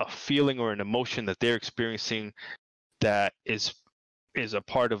a feeling or an emotion that they're experiencing that is a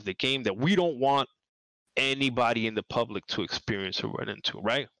part of the game that we don't want anybody in the public to experience or run into,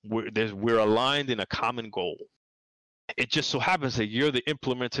 right? We're aligned in a common goal. It just so happens that you're the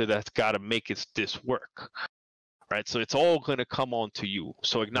implementer that's got to make this work, right? So it's all going to come on to you.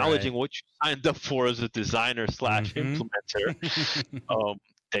 So acknowledging what you signed up for as a designer / implementer,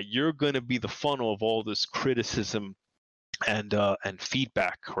 that you're going to be the funnel of all this criticism and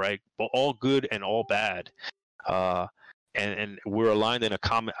feedback, right? But all good and all bad. And we're aligned in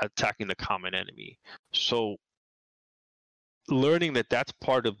attacking the common enemy. So learning that that's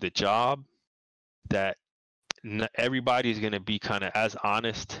part of the job, that everybody's going to be kind of as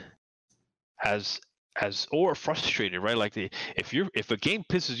honest as or frustrated, right? Like if a game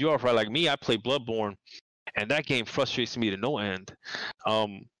pisses you off, right? Like me, I play Bloodborne, and that game frustrates me to no end.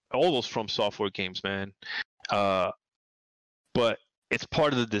 All those From Software games, man. But it's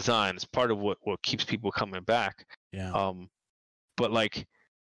part of the design. It's part of what keeps people coming back. Yeah. But like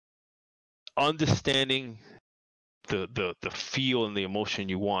understanding the feel and the emotion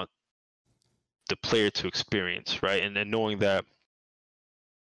you want the player to experience, right? And then knowing that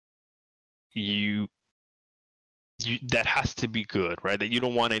you that has to be good, right? That you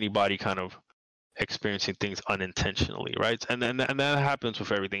don't want anybody kind of experiencing things unintentionally, right? And that happens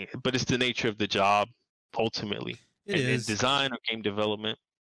with everything, but it's the nature of the job ultimately. It is in design or game development.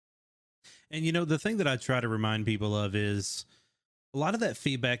 And the thing that I try to remind people of is a lot of that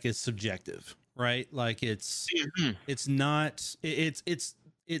feedback is subjective, right? Like it's not,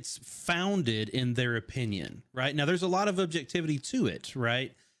 it's founded in their opinion, right? Now there's a lot of objectivity to it,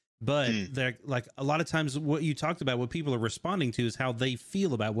 right? But they're like a lot of times what you talked about, what people are responding to is how they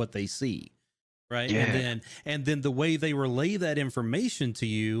feel about what they see. Right. Yeah. And then the way they relay that information to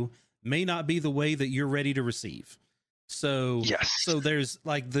you may not be the way that you're ready to receive. So, so there's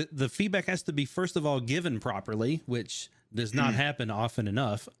like the feedback has to be, first of all, given properly, which does not happen often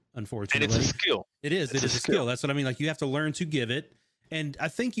enough, unfortunately. And it's a skill. It is. It is a skill. That's what I mean. Like you have to learn to give it. And I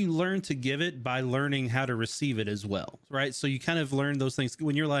think you learn to give it by learning how to receive it as well, right? So you kind of learn those things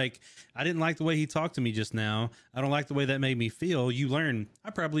when you're like, I didn't like the way he talked to me just now. I don't like the way that made me feel. You learn, I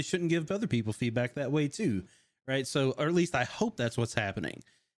probably shouldn't give other people feedback that way too, right? So, or at least I hope that's what's happening.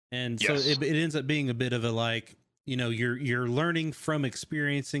 And so it ends up being a bit of a like, you're learning from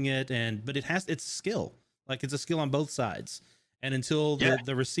experiencing it, but it's a skill. Like it's a skill on both sides. And until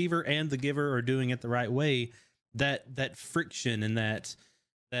the receiver and the giver are doing it the right way, that friction and that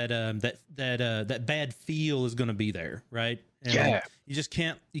bad feel is going to be there, right? And you just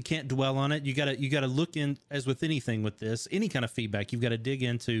can't dwell on it. You gotta look in, as with anything with this, any kind of feedback, you've got to dig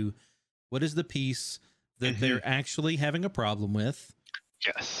into what is the piece that they're actually having a problem with.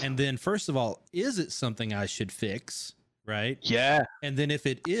 Yes. And then first of all, is it something I should fix? Right. Yeah. And then if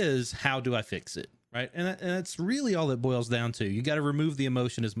it is, how do I fix it? Right. And that's really all it boils down to. You got to remove the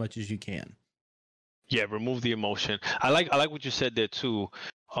emotion as much as you can. Yeah, remove the emotion. I like what you said there too.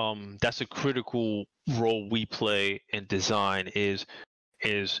 That's a critical role we play in design is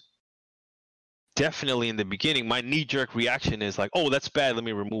definitely in the beginning. My knee-jerk reaction is like, oh, that's bad, let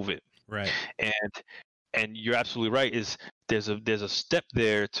me remove it. Right. And you're absolutely right. There's a step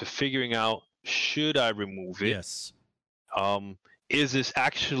there to figuring out, should I remove it? Yes. Is this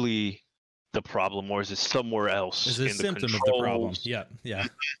actually the problem, or is it somewhere else? Is it a symptom of the problem? Yeah.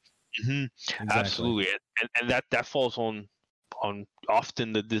 Hmm. Exactly. Absolutely, and that falls on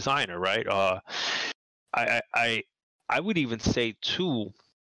often the designer, right? I, I I I would even say too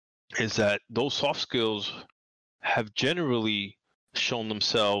is that those soft skills have generally shown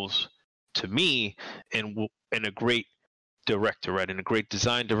themselves to me in a great director, right? In a great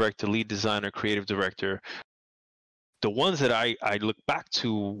design director, lead designer, creative director. The ones that I look back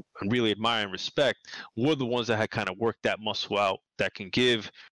to and really admire and respect were the ones that had kind of worked that muscle out, that can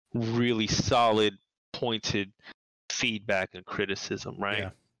give really solid, pointed feedback and criticism, right? Yeah.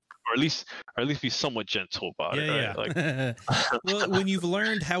 Or at least be somewhat gentle about it, right? Yeah, Like, yeah. Well, when you've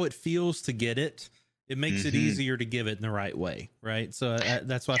learned how it feels to get it, it makes it hmm easier to give it in the right way, right? So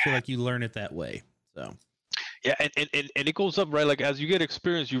that's why I feel like you learn it that way. So yeah, and it goes up, right? Like as you get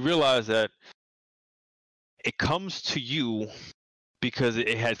experience, you realize that it comes to you because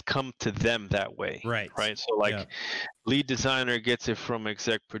it has come to them that way, right. right? So Yeah. like lead designer gets it from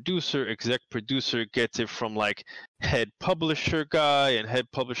exec producer gets it from like head publisher guy, and head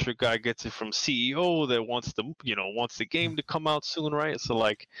publisher guy gets it from CEO that wants the game to come out soon, right? So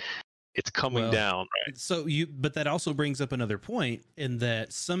like it's coming Well, down, right? so but that also brings up another point in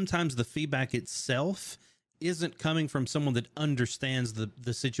that sometimes the feedback itself isn't coming from someone that understands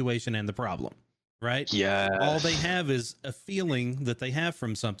the situation and the problem, right? All they Yes. have is a feeling that they have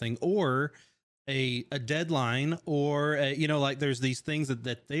from something, or a deadline, or like there's these things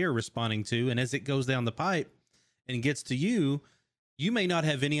that they are responding to, and as it goes down the pipe and gets to you, you may not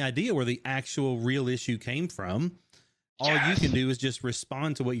have any idea where the actual real issue came from. All you can Yes. do is just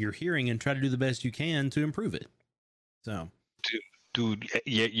respond to what you're hearing and try to do the best you can to improve it. So Dude,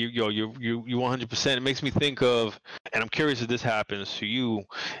 yeah, you 100%. It makes me think of, and I'm curious if this happens to you,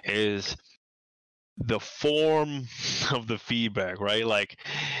 is the form of the feedback, right? Like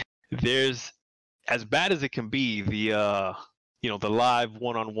there's, as bad as it can be, the live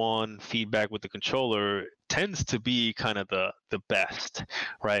one-on-one feedback with the controller tends to be kind of the best,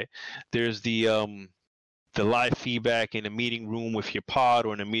 right? There's the live feedback in a meeting room with your pod,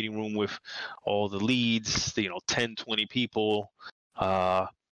 or in a meeting room with all the leads, 10, 20 people.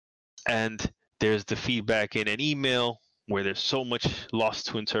 And there's the feedback in an email where there's so much lost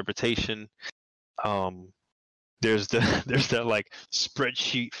to interpretation. Um, there's there's that like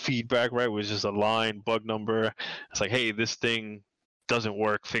spreadsheet feedback, right? Where it's just a line, bug number. It's like, hey, this thing doesn't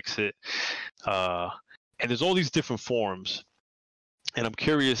work, fix it. Uh, and there's all these different forms. And I'm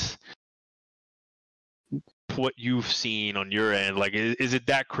curious what you've seen on your end. Like, is it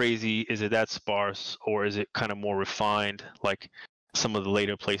that crazy? Is it that sparse, or is it kind of more refined, like some of the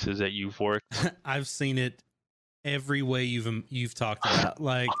later places that you've worked? I've seen it every way you've talked about.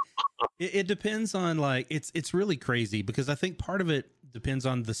 Like it depends on, like, it's really crazy because I think part of it depends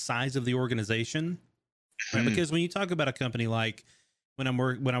on the size of the organization, right? Mm, Because when you talk about a company like when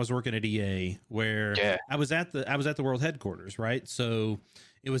I was working at EA, where yeah, I was at the world headquarters, right? So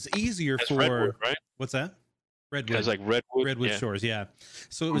it was easier that's Redwood, for right? what's that? That's Redwood. like Redwood. Redwood Yeah. Shores, yeah.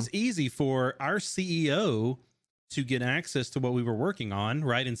 So it Mm, was easy for our CEO to get access to what we were working on,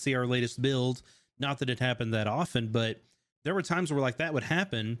 right, and see our latest build. Not that it happened that often, but there were times where like that would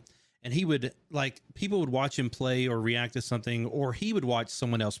happen, and he would, like, people would watch him play or react to something, or he would watch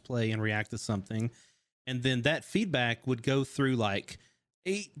someone else play and react to something, and then that feedback would go through like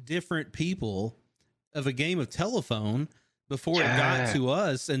 8 different people of a game of telephone before it got yeah. to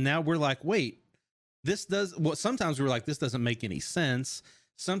us, and now we're like, wait, this does what? Sometimes we were like, this doesn't make any sense.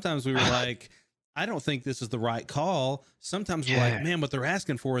 Sometimes we were like, I don't think this is the right call. Sometimes we're like, Yeah. man, what they're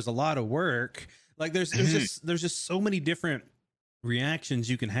asking for is a lot of work. Like Mhm. there's just so many different reactions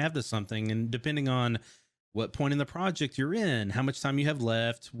you can have to something, and depending on what point in the project you're in, how much time you have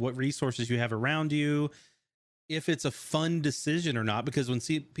left, what resources you have around you, if it's a fun decision or not. Because when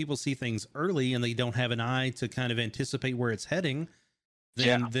people see things early and they don't have an eye to kind of anticipate where it's heading,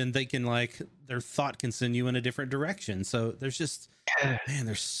 Yeah. then they can, like, their thought can send you in a different direction. So there's just, Yeah. man,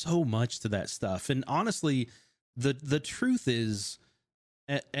 there's so much to that stuff. And honestly, the truth is,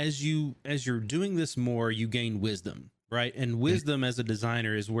 as you're doing this more, you gain wisdom, right? And Mm, wisdom as a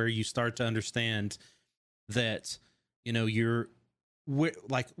designer is where you start to understand that, you're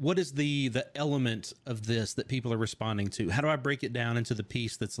like, what is the element of this that people are responding to? How do I break it down into the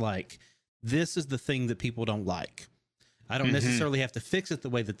piece that's like, this is the thing that people don't like? I don't mhm. necessarily have to fix it the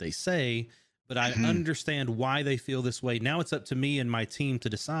way that they say, but I Mhm. understand why they feel this way. Now it's up to me and my team to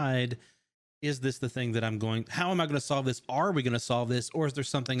decide, is this the thing that how am I going to solve this? Are we going to solve this? Or is there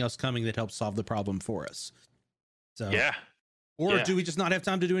something else coming that helps solve the problem for us? So, Yeah. or Yeah. do we just not have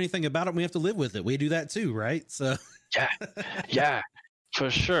time to do anything about it? And we have to live with it. We do that too, right? So, Yeah. Yeah. For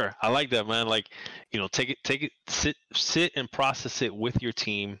sure. I like that, man. Like, take it, sit and process it with your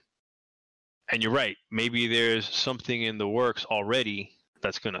team. And you're right. Maybe there's something in the works already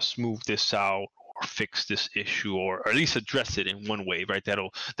that's going to smooth this out or fix this issue, or at least address it in one way, right?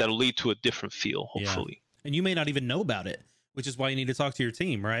 That'll lead to a different feel, Yeah. hopefully. And you may not even know about it, which is why you need to talk to your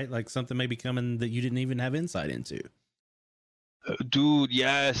team, right? Like something may be coming that you didn't even have insight into. Dude,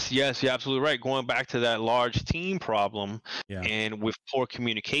 yes, you're absolutely right. Going back to that large team problem, Yeah. and with poor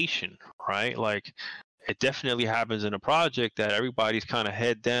communication, right? Like, it definitely happens in a project that everybody's kind of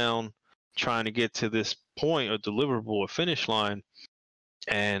head down trying to get to this point or deliverable or finish line,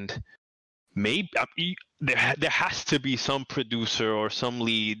 and maybe there has to be some producer or some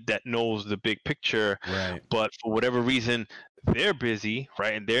lead that knows the big picture, Right. but for whatever reason they're busy,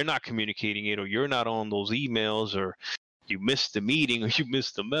 right, and they're not communicating it, or you're not on those emails, or you missed the meeting, or you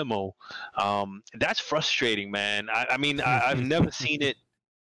missed the memo. That's frustrating, man. I mean, I've never seen it.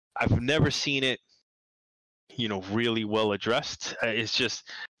 I've never seen it, really well addressed. It's just,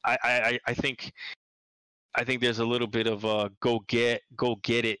 I think there's a little bit of a go get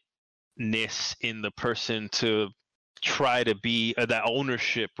it ness in the person to try to be that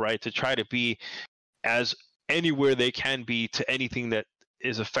ownership, right? To try to be as anywhere they can be to anything that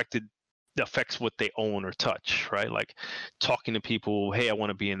is affects what they own or touch, right? Like talking to people, hey, I want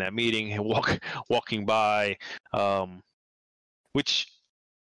to be in that meeting, and walking by, which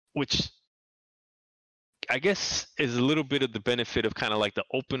I guess is a little bit of the benefit of kind of like the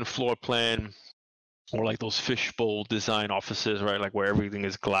open floor plan, or like those fishbowl design offices, right? Like where everything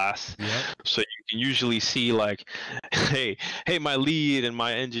is glass. Yep. So you can usually see like, hey, my lead and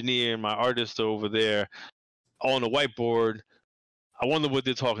my engineer and my artist are over there on the whiteboard. I wonder what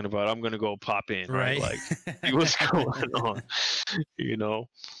they're talking about. I'm gonna go pop in, right? Like, see what's going on,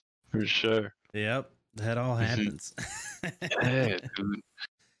 for sure. Yep, that all happens. Yeah, dude.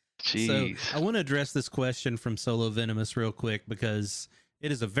 Jeez. So I want to address this question from Solo Venomous real quick, because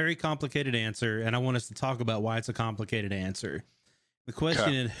it is a very complicated answer, and I want us to talk about why it's a complicated answer. The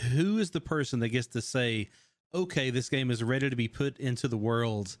question is, who is the person that gets to say, okay, this game is ready to be put into the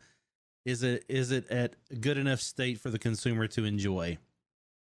world? Is it at a good enough state for the consumer to enjoy?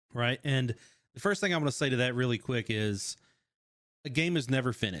 Right. And the first thing I'm going to say to that really quick is, a game is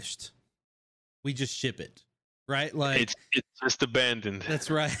never finished. We just ship it. Right. Like it's just abandoned. That's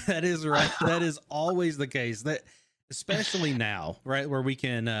right. That is right. That is always the case. That, especially now, right, where we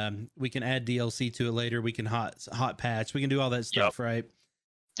can add DLC to it later. We can hot patch. We can do all that stuff. Yep. Right.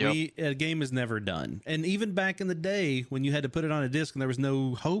 Yep. A game is never done. And even back in the day when you had to put it on a disc and there was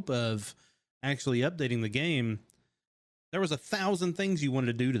no hope of actually updating the game, there was 1,000 things you wanted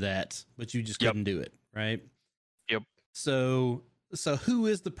to do to that, but you just couldn't do it. Right. Yep. So who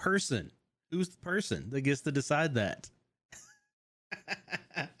is the person? Who's the person that gets to decide that?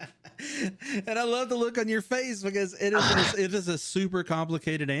 And I love the look on your face, because it is a super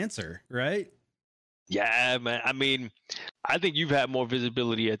complicated answer, right? Yeah, man. I mean, I think you've had more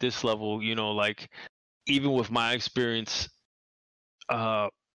visibility at this level, like even with my experience, I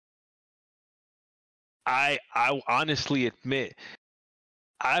honestly admit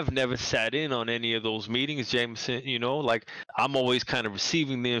I've never sat in on any of those meetings, Jameson. Like I'm always kind of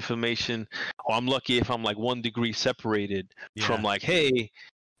receiving the information, or I'm lucky if I'm like 1 degree separated from like, hey,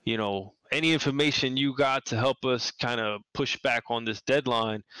 any information you got to help us kind of push back on this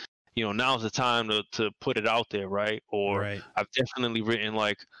deadline, now's the time to put it out there, right? Or I've definitely written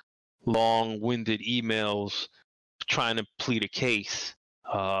like long-winded emails trying to plead a case,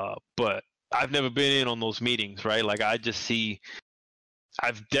 but I've never been in on those meetings, right? Like I've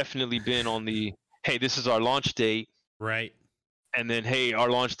definitely been on the, hey, this is our launch date. Right. And then, hey, our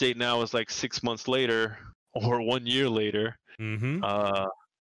launch date now is like 6 months later or 1 year later. Mm-hmm.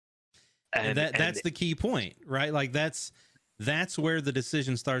 And that's the key point, right? Like that's where the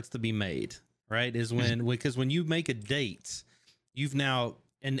decision starts to be made, right? Is because when you make a date, you've now,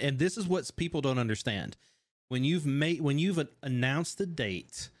 and this is what people don't understand. When you've announced the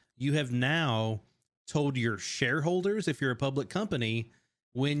date, you have now told your shareholders, if you're a public company,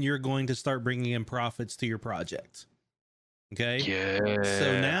 when you're going to start bringing in profits to your project. Okay. Yeah.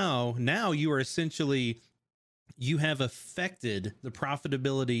 So now you are essentially, you have affected the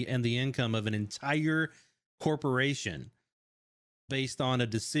profitability and the income of an entire corporation based on a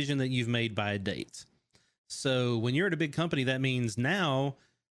decision that you've made by a date. So when you're at a big company, that means now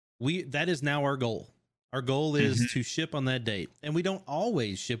that is now our goal. Our goal is to ship on that date, and we don't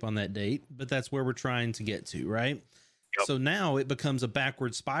always ship on that date, but that's where we're trying to get to. Right. Yep. So now it becomes a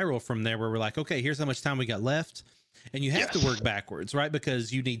backward spiral from there, where we're like, okay, here's how much time we got left. And you have to work backwards, right?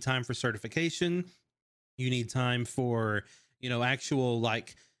 Because you need time for certification. You need time for, actual,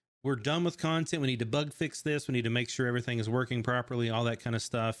 like, we're done with content. We need to bug fix this. We need to make sure everything is working properly, all that kind of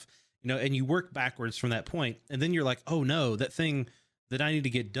stuff. you know, and you work backwards from that point, and then you're like, oh no, that thing that I need to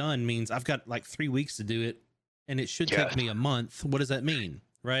get done means I've got like 3 weeks to do it, and it should take me a month. What does that mean?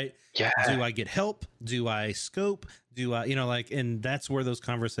 Right? Yeah. Do I get help? Do I scope? Do I, you know, like, and that's where those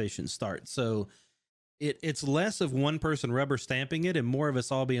conversations start. So it's less of one person rubber stamping it and more of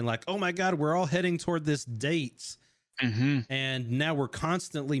us all being like, oh my God, we're all heading toward this date. And now we're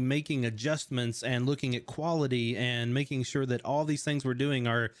constantly making adjustments and looking at quality and making sure that all these things we're doing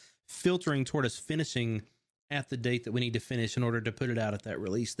are filtering toward us finishing at the date that we need to finish in order to put it out at that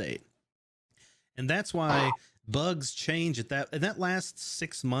release date. And that's why bugs change at that. In that last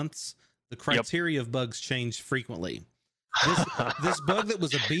 6 months, the criteria of bugs changed frequently. This bug that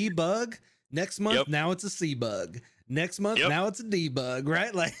was a B bug, next month, now it's a C bug. Next month, now it's a D bug,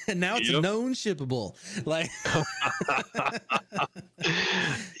 right? Like, and now it's a known shippable. Like,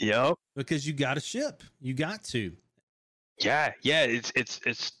 because you got to ship. You got to. Yeah,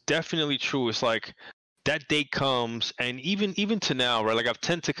 it's definitely true. It's like that date comes, and even to now, right? Like I've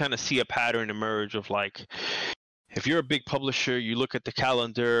tend to kind of see a pattern emerge of like, if you're a big publisher, you look at the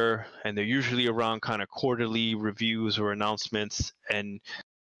calendar, and they're usually around kind of quarterly reviews or announcements, and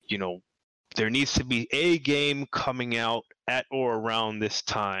you know, there needs to be a game coming out at or around this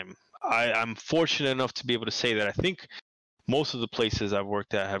time. I'm fortunate enough to be able to say that I think most of the places I've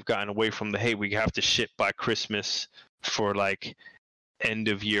worked at have gotten away from the, hey, we have to ship by Christmas for like end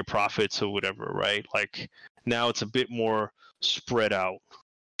of year profits or whatever, right? Like now it's a bit more spread out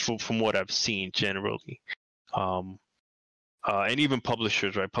from what I've seen generally. And even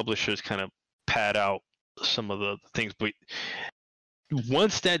publishers, right? Publishers kind of pad out some of the things, but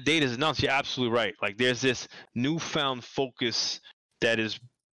once that date is announced, you're absolutely right. Like there's this newfound focus that is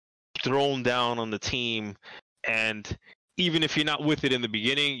thrown down on the team, and even if you're not with it in the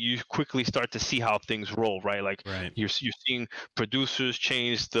beginning, you quickly start to see how things roll, right? Like you're seeing producers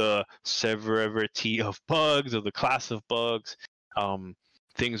change the severity of bugs or the class of bugs.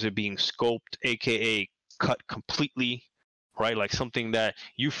 Things are being scoped, aka cut completely, right? Like something that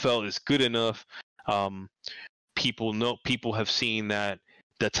you felt is good enough. People have seen that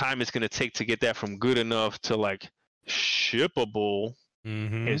the time it's going to take to get that from good enough to like shippable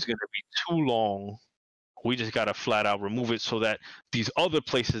is going to be too long. We just got to flat out remove it so that these other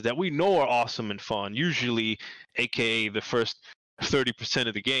places that we know are awesome and fun, usually aka the first 30%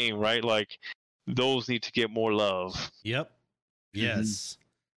 of the game, right? Like those need to get more love. Yep. Yes.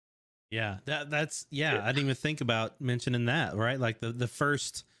 Yeah. That's I didn't even think about mentioning that, right? Like the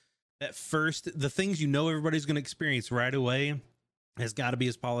first things you know everybody's going to experience right away has got to be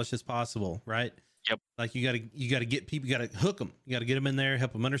as polished as possible, right? Yep. Like you got to get people, you got to hook them, you got to get them in there,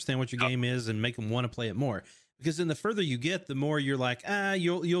 help them understand what your game is, and make them want to play it more. Because then the further you get, the more you're like,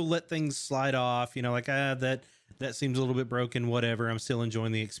 you'll let things slide off, you know, like that seems a little bit broken, whatever. I'm still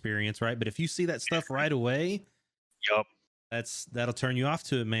enjoying the experience, right? But if you see that stuff right away, that'll turn you off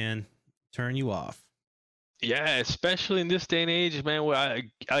to it, man. Turn you off. Yeah, especially in this day and age, man. Where I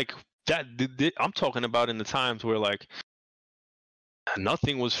like that. I'm talking about in the times where like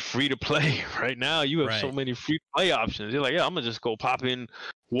nothing was free to play. Right now, you have so many free play options. You're like, I'm gonna just go pop in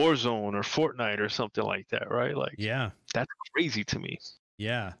Warzone or Fortnite or something like that, right? Like, that's crazy to me.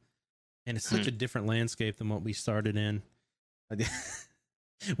 Yeah, and it's such a different landscape than what we started in.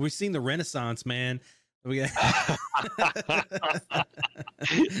 We've seen the Renaissance, man. The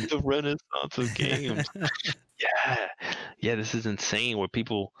Renaissance of games. Yeah, this is insane. Where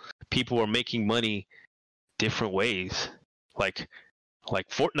people are making money different ways. Like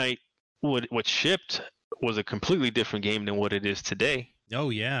Fortnite, what shipped was a completely different game than what it is today.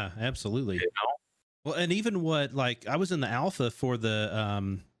 Oh yeah, absolutely. You know? Well, and even what, like, I was in the alpha for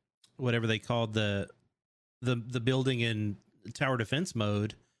the whatever they called the building in tower defense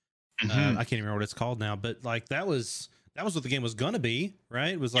mode. I can't remember what it's called now, but like that was what the game was gonna be,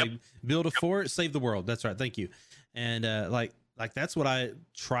 right? It was like build a fort, save the world. That's right, thank you. And like that's what I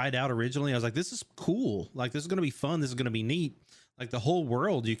tried out originally. I was like, this is cool. Like this is gonna be fun. This is gonna be neat. Like the whole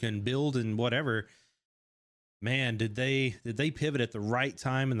world you can build and whatever. Man, did they pivot at the right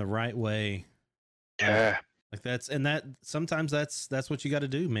time in the right way? Yeah. Like that sometimes that's what you got to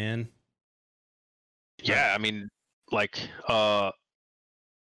do, man. Yeah, I mean, like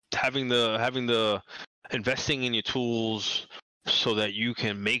having the investing in your tools so that you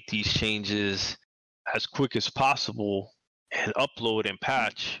can make these changes as quick as possible and upload and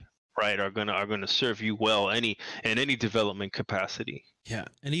patch, right, are gonna serve you well in any development capacity. Yeah,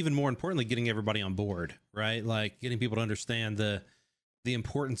 and even more importantly, getting everybody on board, right? Like getting people to understand the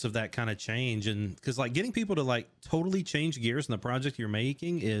importance of that kind of change, and because like getting people to like totally change gears in the project you're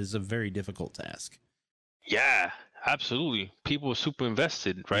making is a very difficult task. Yeah, absolutely. People are super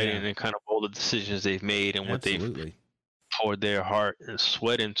invested, right? Yeah. And in kind of all the decisions they've made and what they've Absolutely. poured their heart and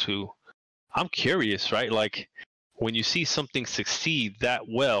sweat into. I'm curious, right? Like when you see something succeed that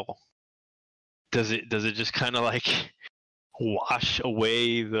well, does it just kind of like wash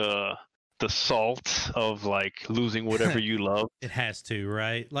away the salt of like losing whatever you love? It has to,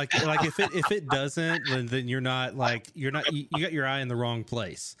 right? Like if it doesn't, then you're not like you got your eye in the wrong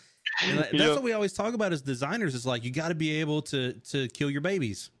place. And that's Yep. what we always talk about as designers is like you got to be able to kill your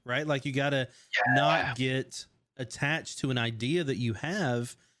babies, right? Like you got to not get attached to an idea that you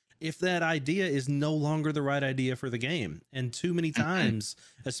have if that idea is no longer the right idea for the game. And too many times,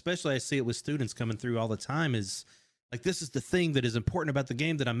 especially I see it with students coming through all the time, is like this is the thing that is important about the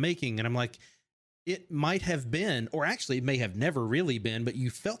game that I'm making, and I'm like, it might have been, or actually it may have never really been, but you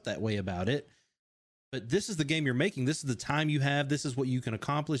felt that way about it. But this is the game you're making. This is the time you have. This is what you can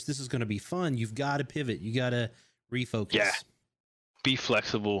accomplish. This is going to be fun. You've got to pivot. You got to refocus. Yeah. Be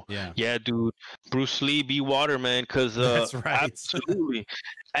flexible. Yeah. Yeah, dude. Bruce Lee, be water, man. Because That's right.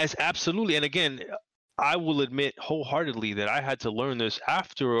 absolutely. And again, I will admit wholeheartedly that I had to learn this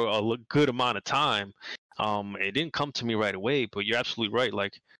after a good amount of time. It didn't come to me right away, but you're absolutely right.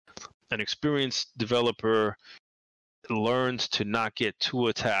 Like an experienced developer learns to not get too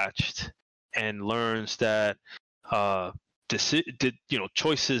attached and learns that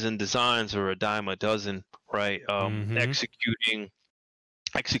choices and designs are a dime a dozen, right?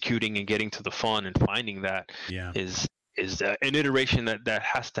 Executing and getting to the fun and finding that is an iteration that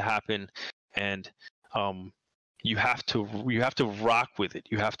has to happen. And you have to rock with it.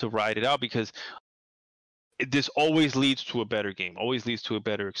 You have to ride it out, because this always leads to a better game, always leads to a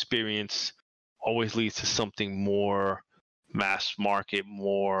better experience, always leads to something more mass market,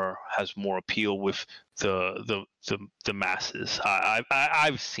 has more appeal with the masses.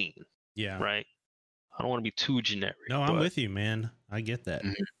 I've seen. Yeah. Right. I don't want to be too generic. No, I'm with you, man. I get that.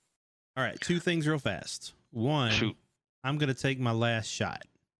 Mm-hmm. All right, 2 things real fast. One, shoot. I'm gonna take my last shot,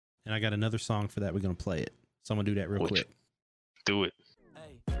 and I got another song for that. We're gonna play it. So I'm gonna do that real quick. Do it.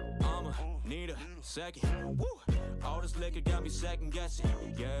 Hey, I'ma need a second. Woo. All this liquor got me second guessing.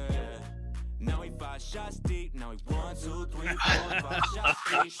 Yeah. Now he 5 shots deep. Now he 1, 2, 3, 4, 5 shots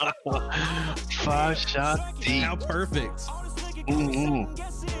deep. 5 shots deep. How perfect.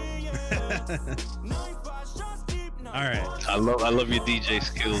 All right. I love your DJ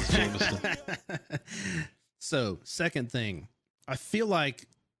skills, Jameson. So, second thing, I feel like,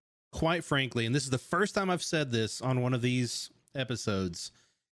 quite frankly, and this is the first time I've said this on one of these episodes,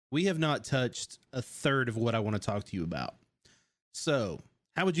 we have not touched a third of what I want to talk to you about. So,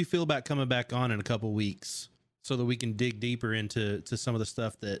 how would you feel about coming back on in a couple weeks so that we can dig deeper into some of the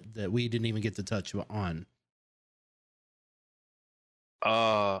stuff that we didn't even get to touch on?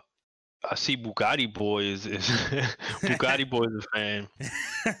 I see Bugatti Boy is Bugatti Boy is a fan.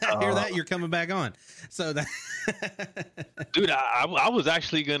 I hear that you're coming back on. So that dude, I was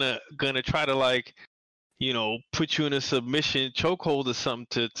actually gonna try to, like, put you in a submission chokehold or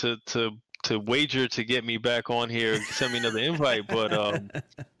something to wager to get me back on here, send me another invite. But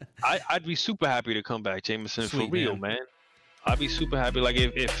I'd be super happy to come back, Jameson. Sweet, for real, man. I'd be super happy. Like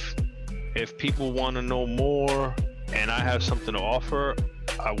if people want to know more and I have something to offer,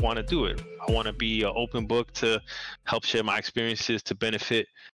 I want to do it. I want to be an open book to help share my experiences to benefit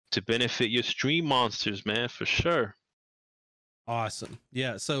your stream monsters, man, for sure. Awesome.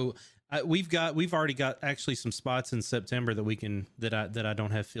 Yeah. So we've already got actually some spots in September that I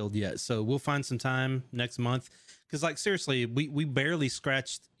don't have filled yet. So we'll find some time next month. Cause like, seriously, we barely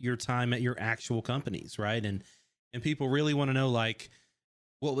scratched your time at your actual companies. Right. And people really want to know, like,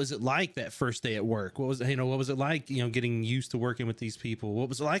 what was it like that first day at work? What was it like, getting used to working with these people? What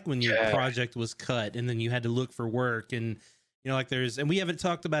was it like when your project was cut and then you had to look for work? And, and we haven't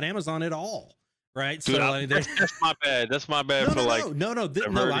talked about Amazon at all. Right. Dude, so that's my bad. That's my bad. No,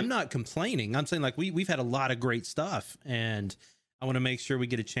 I'm not complaining. I'm saying, like, we've had a lot of great stuff, and I want to make sure we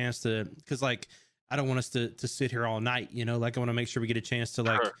get a chance to, cause like, I don't want us to sit here all night, like I want to make sure we get a chance to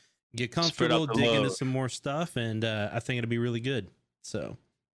like get comfortable, dig into some more stuff. And, I think it'll be really good. So.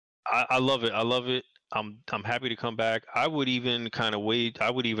 I love it. I love it. I'm happy to come back. I would even kind of wait. I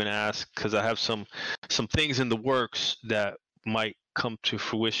would even ask, because I have some things in the works that might come to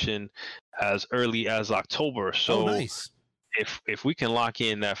fruition as early as October. So nice. If we can lock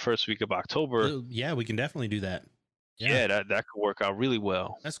in that first week of October, yeah, we can definitely do that. Yeah, that could work out really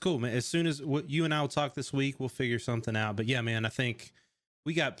well. That's cool, man. As soon as you and I will talk this week, we'll figure something out. But yeah, man, I think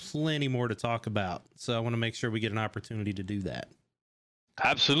we got plenty more to talk about. So I want to make sure we get an opportunity to do that.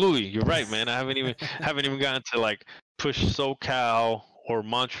 Absolutely, you're right, man. I haven't even gotten to like push SoCal or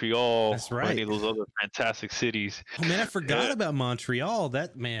Montreal, That's or any right. of those other fantastic cities. Oh man, I forgot Yeah. about Montreal.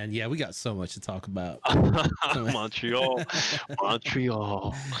 That man, yeah, we got so much to talk about. Montreal,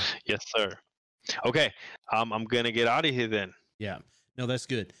 Montreal. Yes, sir. Okay, I'm gonna get out of here then. Yeah, no, that's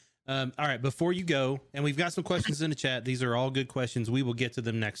good. All right, before you go, and we've got some questions in the chat. These are all good questions. We will get to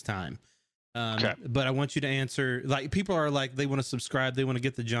them next time. Okay. But I want you to answer. Like, people are like, they want to subscribe, they want to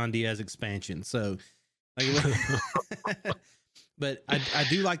get the John Diaz expansion. So, like, but I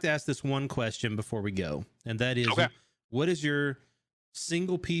do like to ask this one question before we go, and that is, Okay. what is your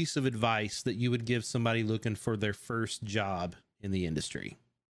single piece of advice that you would give somebody looking for their first job in the industry?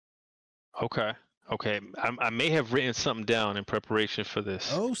 Okay. Okay. I may have written something down in preparation for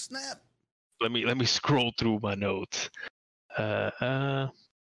this. Oh snap! Let me scroll through my notes.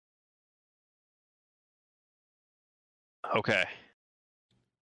 Okay.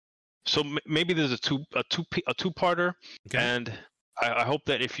 So maybe there's a two-parter, Okay. and I hope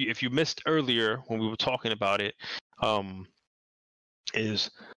that if you missed earlier when we were talking about it,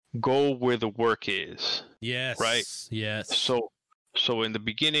 is go where the work is. Yes. Right. Yes. So in the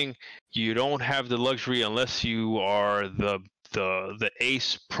beginning, you don't have the luxury unless you are the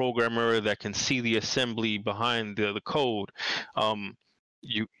ace programmer that can see the assembly behind the code.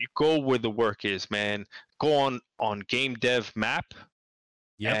 You go where the work is, man. Go on Game Dev Map.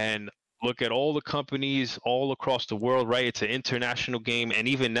 Yep. And look at all the companies all across the world, right? It's an international game, and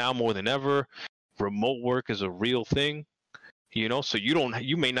even now more than ever, remote work is a real thing. You know, so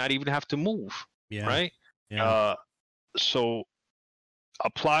you may not even have to move, Yeah. right? Yeah. So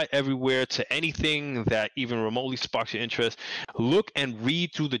apply everywhere to anything that even remotely sparks your interest. Look and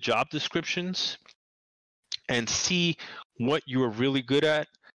read through the job descriptions and see what you are really good at,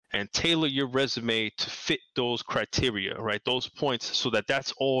 and tailor your resume to fit those criteria, right? Those points, so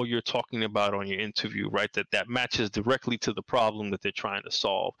that's all you're talking about on your interview, right? That matches directly to the problem that they're trying to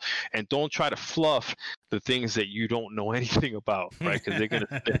solve. And don't try to fluff the things that you don't know anything about, right? Because they're going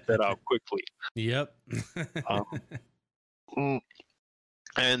to spit that out quickly. Yep.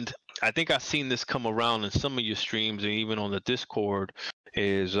 And I think I've seen this come around in some of your streams and even on the Discord,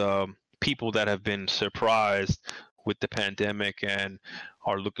 is people that have been surprised with the pandemic and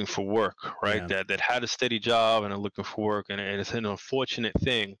are looking for work, right? Yeah. That had a steady job and are looking for work, and it's an unfortunate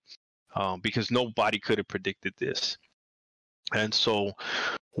thing because nobody could have predicted this. And so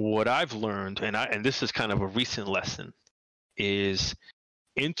what I've learned, and this is kind of a recent lesson, is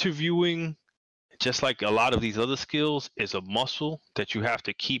interviewing, just like a lot of these other skills, is a muscle that you have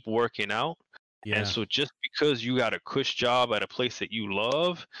to keep working out. Yeah. And so just because you got a cush job at a place that you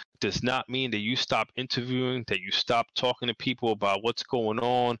love does not mean that you stop interviewing, that you stop talking to people about what's going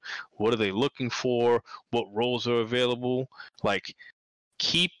on, what are they looking for, what roles are available. Like,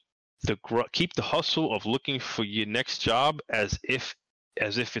 keep the hustle of looking for your next job as if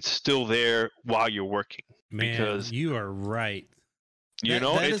it's still there while you're working. Man, because you are right. That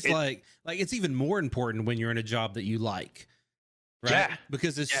is like it's even more important when you're in a job that you like. Right? Yeah.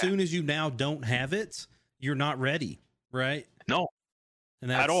 Because as soon as you now don't have it, you're not ready, right? No.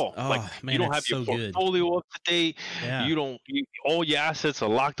 And At all. Oh, man, you don't have your portfolio up to date. Yeah. All your assets are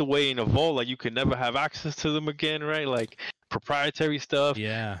locked away in a vault. Like, you can never have access to them again, right? Like, proprietary stuff.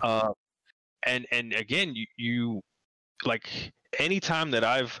 Yeah. And again, you like, anytime that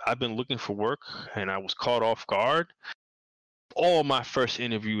I've been looking for work and I was caught off guard, all my first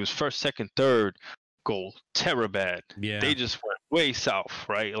interviews, first, second, third, go bad. Yeah. They just went way south,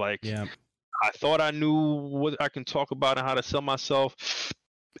 right? Like, Yeah. I thought I knew what I can talk about and how to sell myself,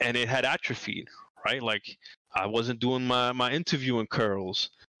 and it had atrophied, right? Like, I wasn't doing my interviewing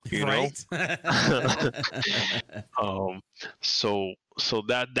curls, you know? So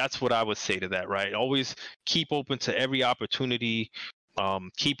that's what I would say to that, right? Always keep open to every opportunity.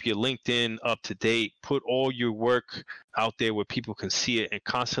 Keep your LinkedIn up to date. Put all your work out there where people can see it, and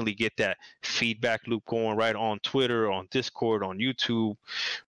constantly get that feedback loop going, right? On Twitter, on Discord, on YouTube.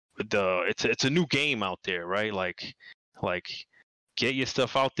 It's a new game out there, right? Like get your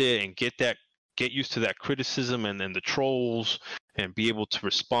stuff out there and get used to that criticism and then the trolls, and be able to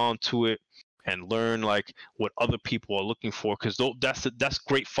respond to it and learn like what other people are looking for, because that's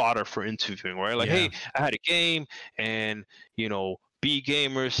great fodder for interviewing, right? Like, hey, I had a game, and B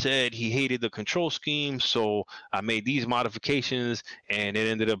Gamer said he hated the control scheme, so I made these modifications, and it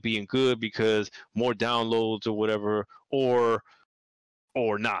ended up being good because more downloads or whatever, or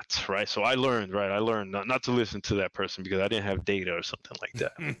not, right? So I learned not to listen to that person because I didn't have data or something like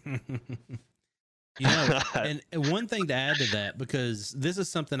that. And one thing to add to that, because this is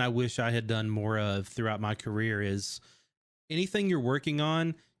something I wish I had done more of throughout my career, is anything you're working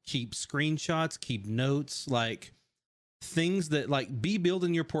on, keep screenshots, keep notes. Like, things that like be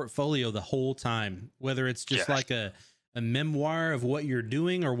building your portfolio the whole time, whether it's just Yes. like a memoir of what you're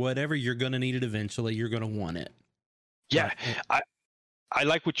doing or whatever. You're going to need it eventually. You're going to want it. Yeah, But- I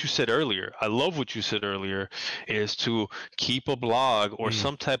like what you said earlier. I love what you said earlier, is to keep a blog or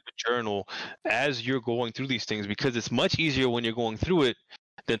some type of journal as you're going through these things, because it's much easier when you're going through it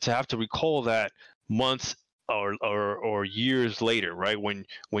than to have to recall that months or years later, right? When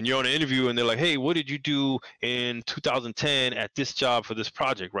you're on an interview and they're like, hey, what did you do in 2010 at this job for this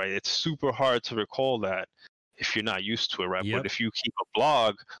project, right? It's super hard to recall that if you're not used to it, right? Yep. But if you keep a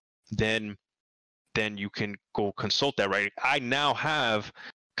blog, then you can go consult that, right? I now have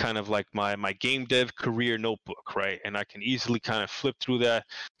kind of like my game dev career notebook, right? And I can easily kind of flip through that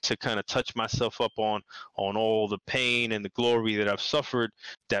to kind of touch myself up on all the pain and the glory that I've suffered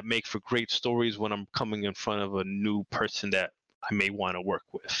that make for great stories when I'm coming in front of a new person that I may want to work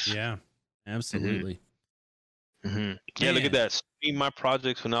with. Yeah, absolutely. Mm-hmm. Yeah, look Man. at that. Stream my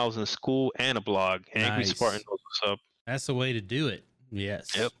projects when I was in school and a blog. Angry Nice. Spartan knows what's up. That's the way to do it.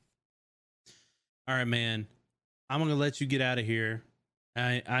 Yes. Yep. All right, man. I'm going to let you get out of here.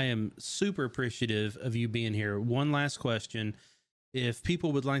 I am super appreciative of you being here. One last question. If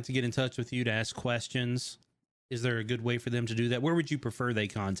people would like to get in touch with you to ask questions, is there a good way for them to do that? Where would you prefer they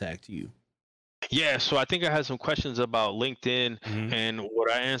contact you? Yeah, so I think I had some questions about LinkedIn, Mhm. and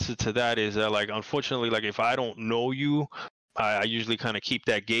what I answered to that is that, like, unfortunately, like, if I don't know you, I usually kind of keep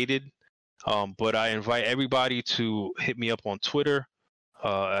that gated. But I invite everybody to hit me up on Twitter,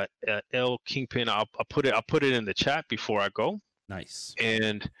 at L Kingpin. I'll put it in the chat before I go. Nice.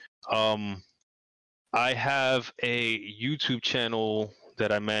 And I have a YouTube channel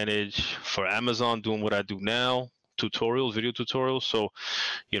that I manage for Amazon, doing what I do now, video tutorials. So,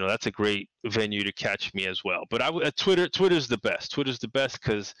 that's a great venue to catch me as well. But Twitter's the best. Twitter's the best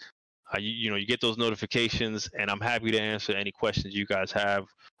because you get those notifications, and I'm happy to answer any questions you guys have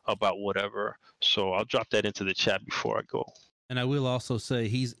about whatever. So I'll drop that into the chat before I go. And I will also say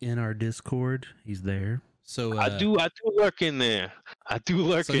he's in our Discord. He's there. So I do lurk in there.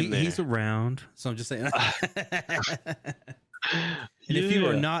 He's around. So I'm just saying. And if you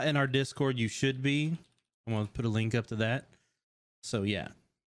are not in our Discord, you should be. I'm going to put a link up to that. So yeah,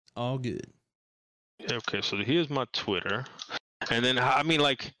 all good. Okay, so here's my Twitter. And then, I mean,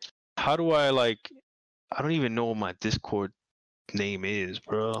 like, how do I, like, I don't even know what my Discord name is,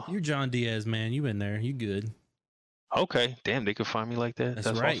 bro. You're John Diaz, man. You in there. You good. Okay, damn, they could find me like that.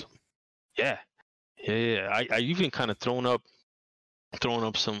 That's right. Awesome. Yeah. I even kind of thrown up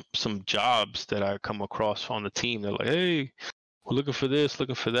some jobs that I come across on the team. They're like, hey, we're looking for this,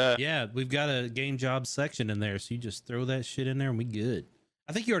 looking for that. Yeah, we've got a game job section in there, so you just throw that shit in there and we good.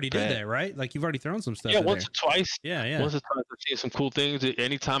 I think you already did that, right? Like you've already thrown some stuff. Yeah, in once there. or twice. Yeah. Once or twice I've seen some cool things.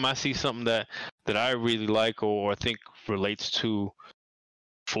 Anytime I see something that I really like or think relates to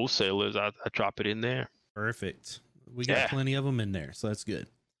Full Sailors, I drop it in there. Perfect. We got plenty of them in there, so that's good.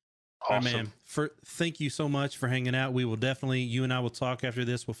 Awesome. All right, man. Thank you so much for hanging out. We will definitely, you and I will talk after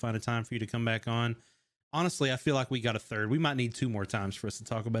this. We'll find a time for you to come back on. Honestly, I feel like we got a third. We might need 2 more times for us to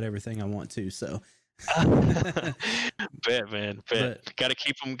talk about everything I want to. So, bet, man. Gotta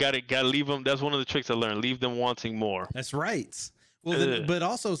keep them. Gotta leave them. That's one of the tricks I learned. Leave them wanting more. That's right. Well, but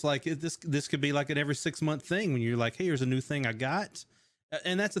also it's like this could be like an every 6-month thing when you're like, hey, here's a new thing I got.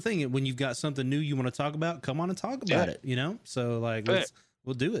 And that's the thing. When you've got something new you want to talk about, come on and talk about it. So like,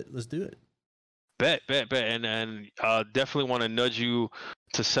 we'll do it. Let's do it. Bet. And definitely want to nudge you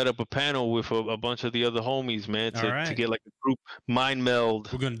to set up a panel with a bunch of the other homies, man, to get like a group mind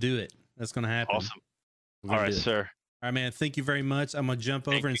meld. We're going to do it. That's going to happen. Awesome. All right, sir. All right, man. Thank you very much. I'm going to jump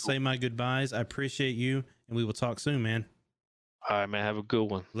over and say my goodbyes. I appreciate you, and we will talk soon, man. All right, man. Have a good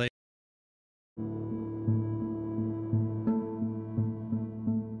one. Later.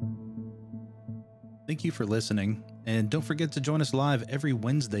 Thank you for listening, and don't forget to join us live every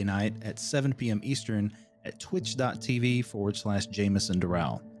Wednesday night at 7 p.m. Eastern at twitch.tv/Jameson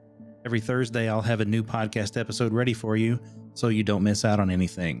Doral. Every Thursday, I'll have a new podcast episode ready for you, so you don't miss out on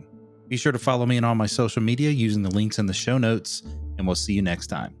anything. Be sure to follow me on all my social media using the links in the show notes, and we'll see you next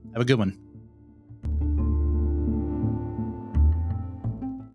time. Have a good one.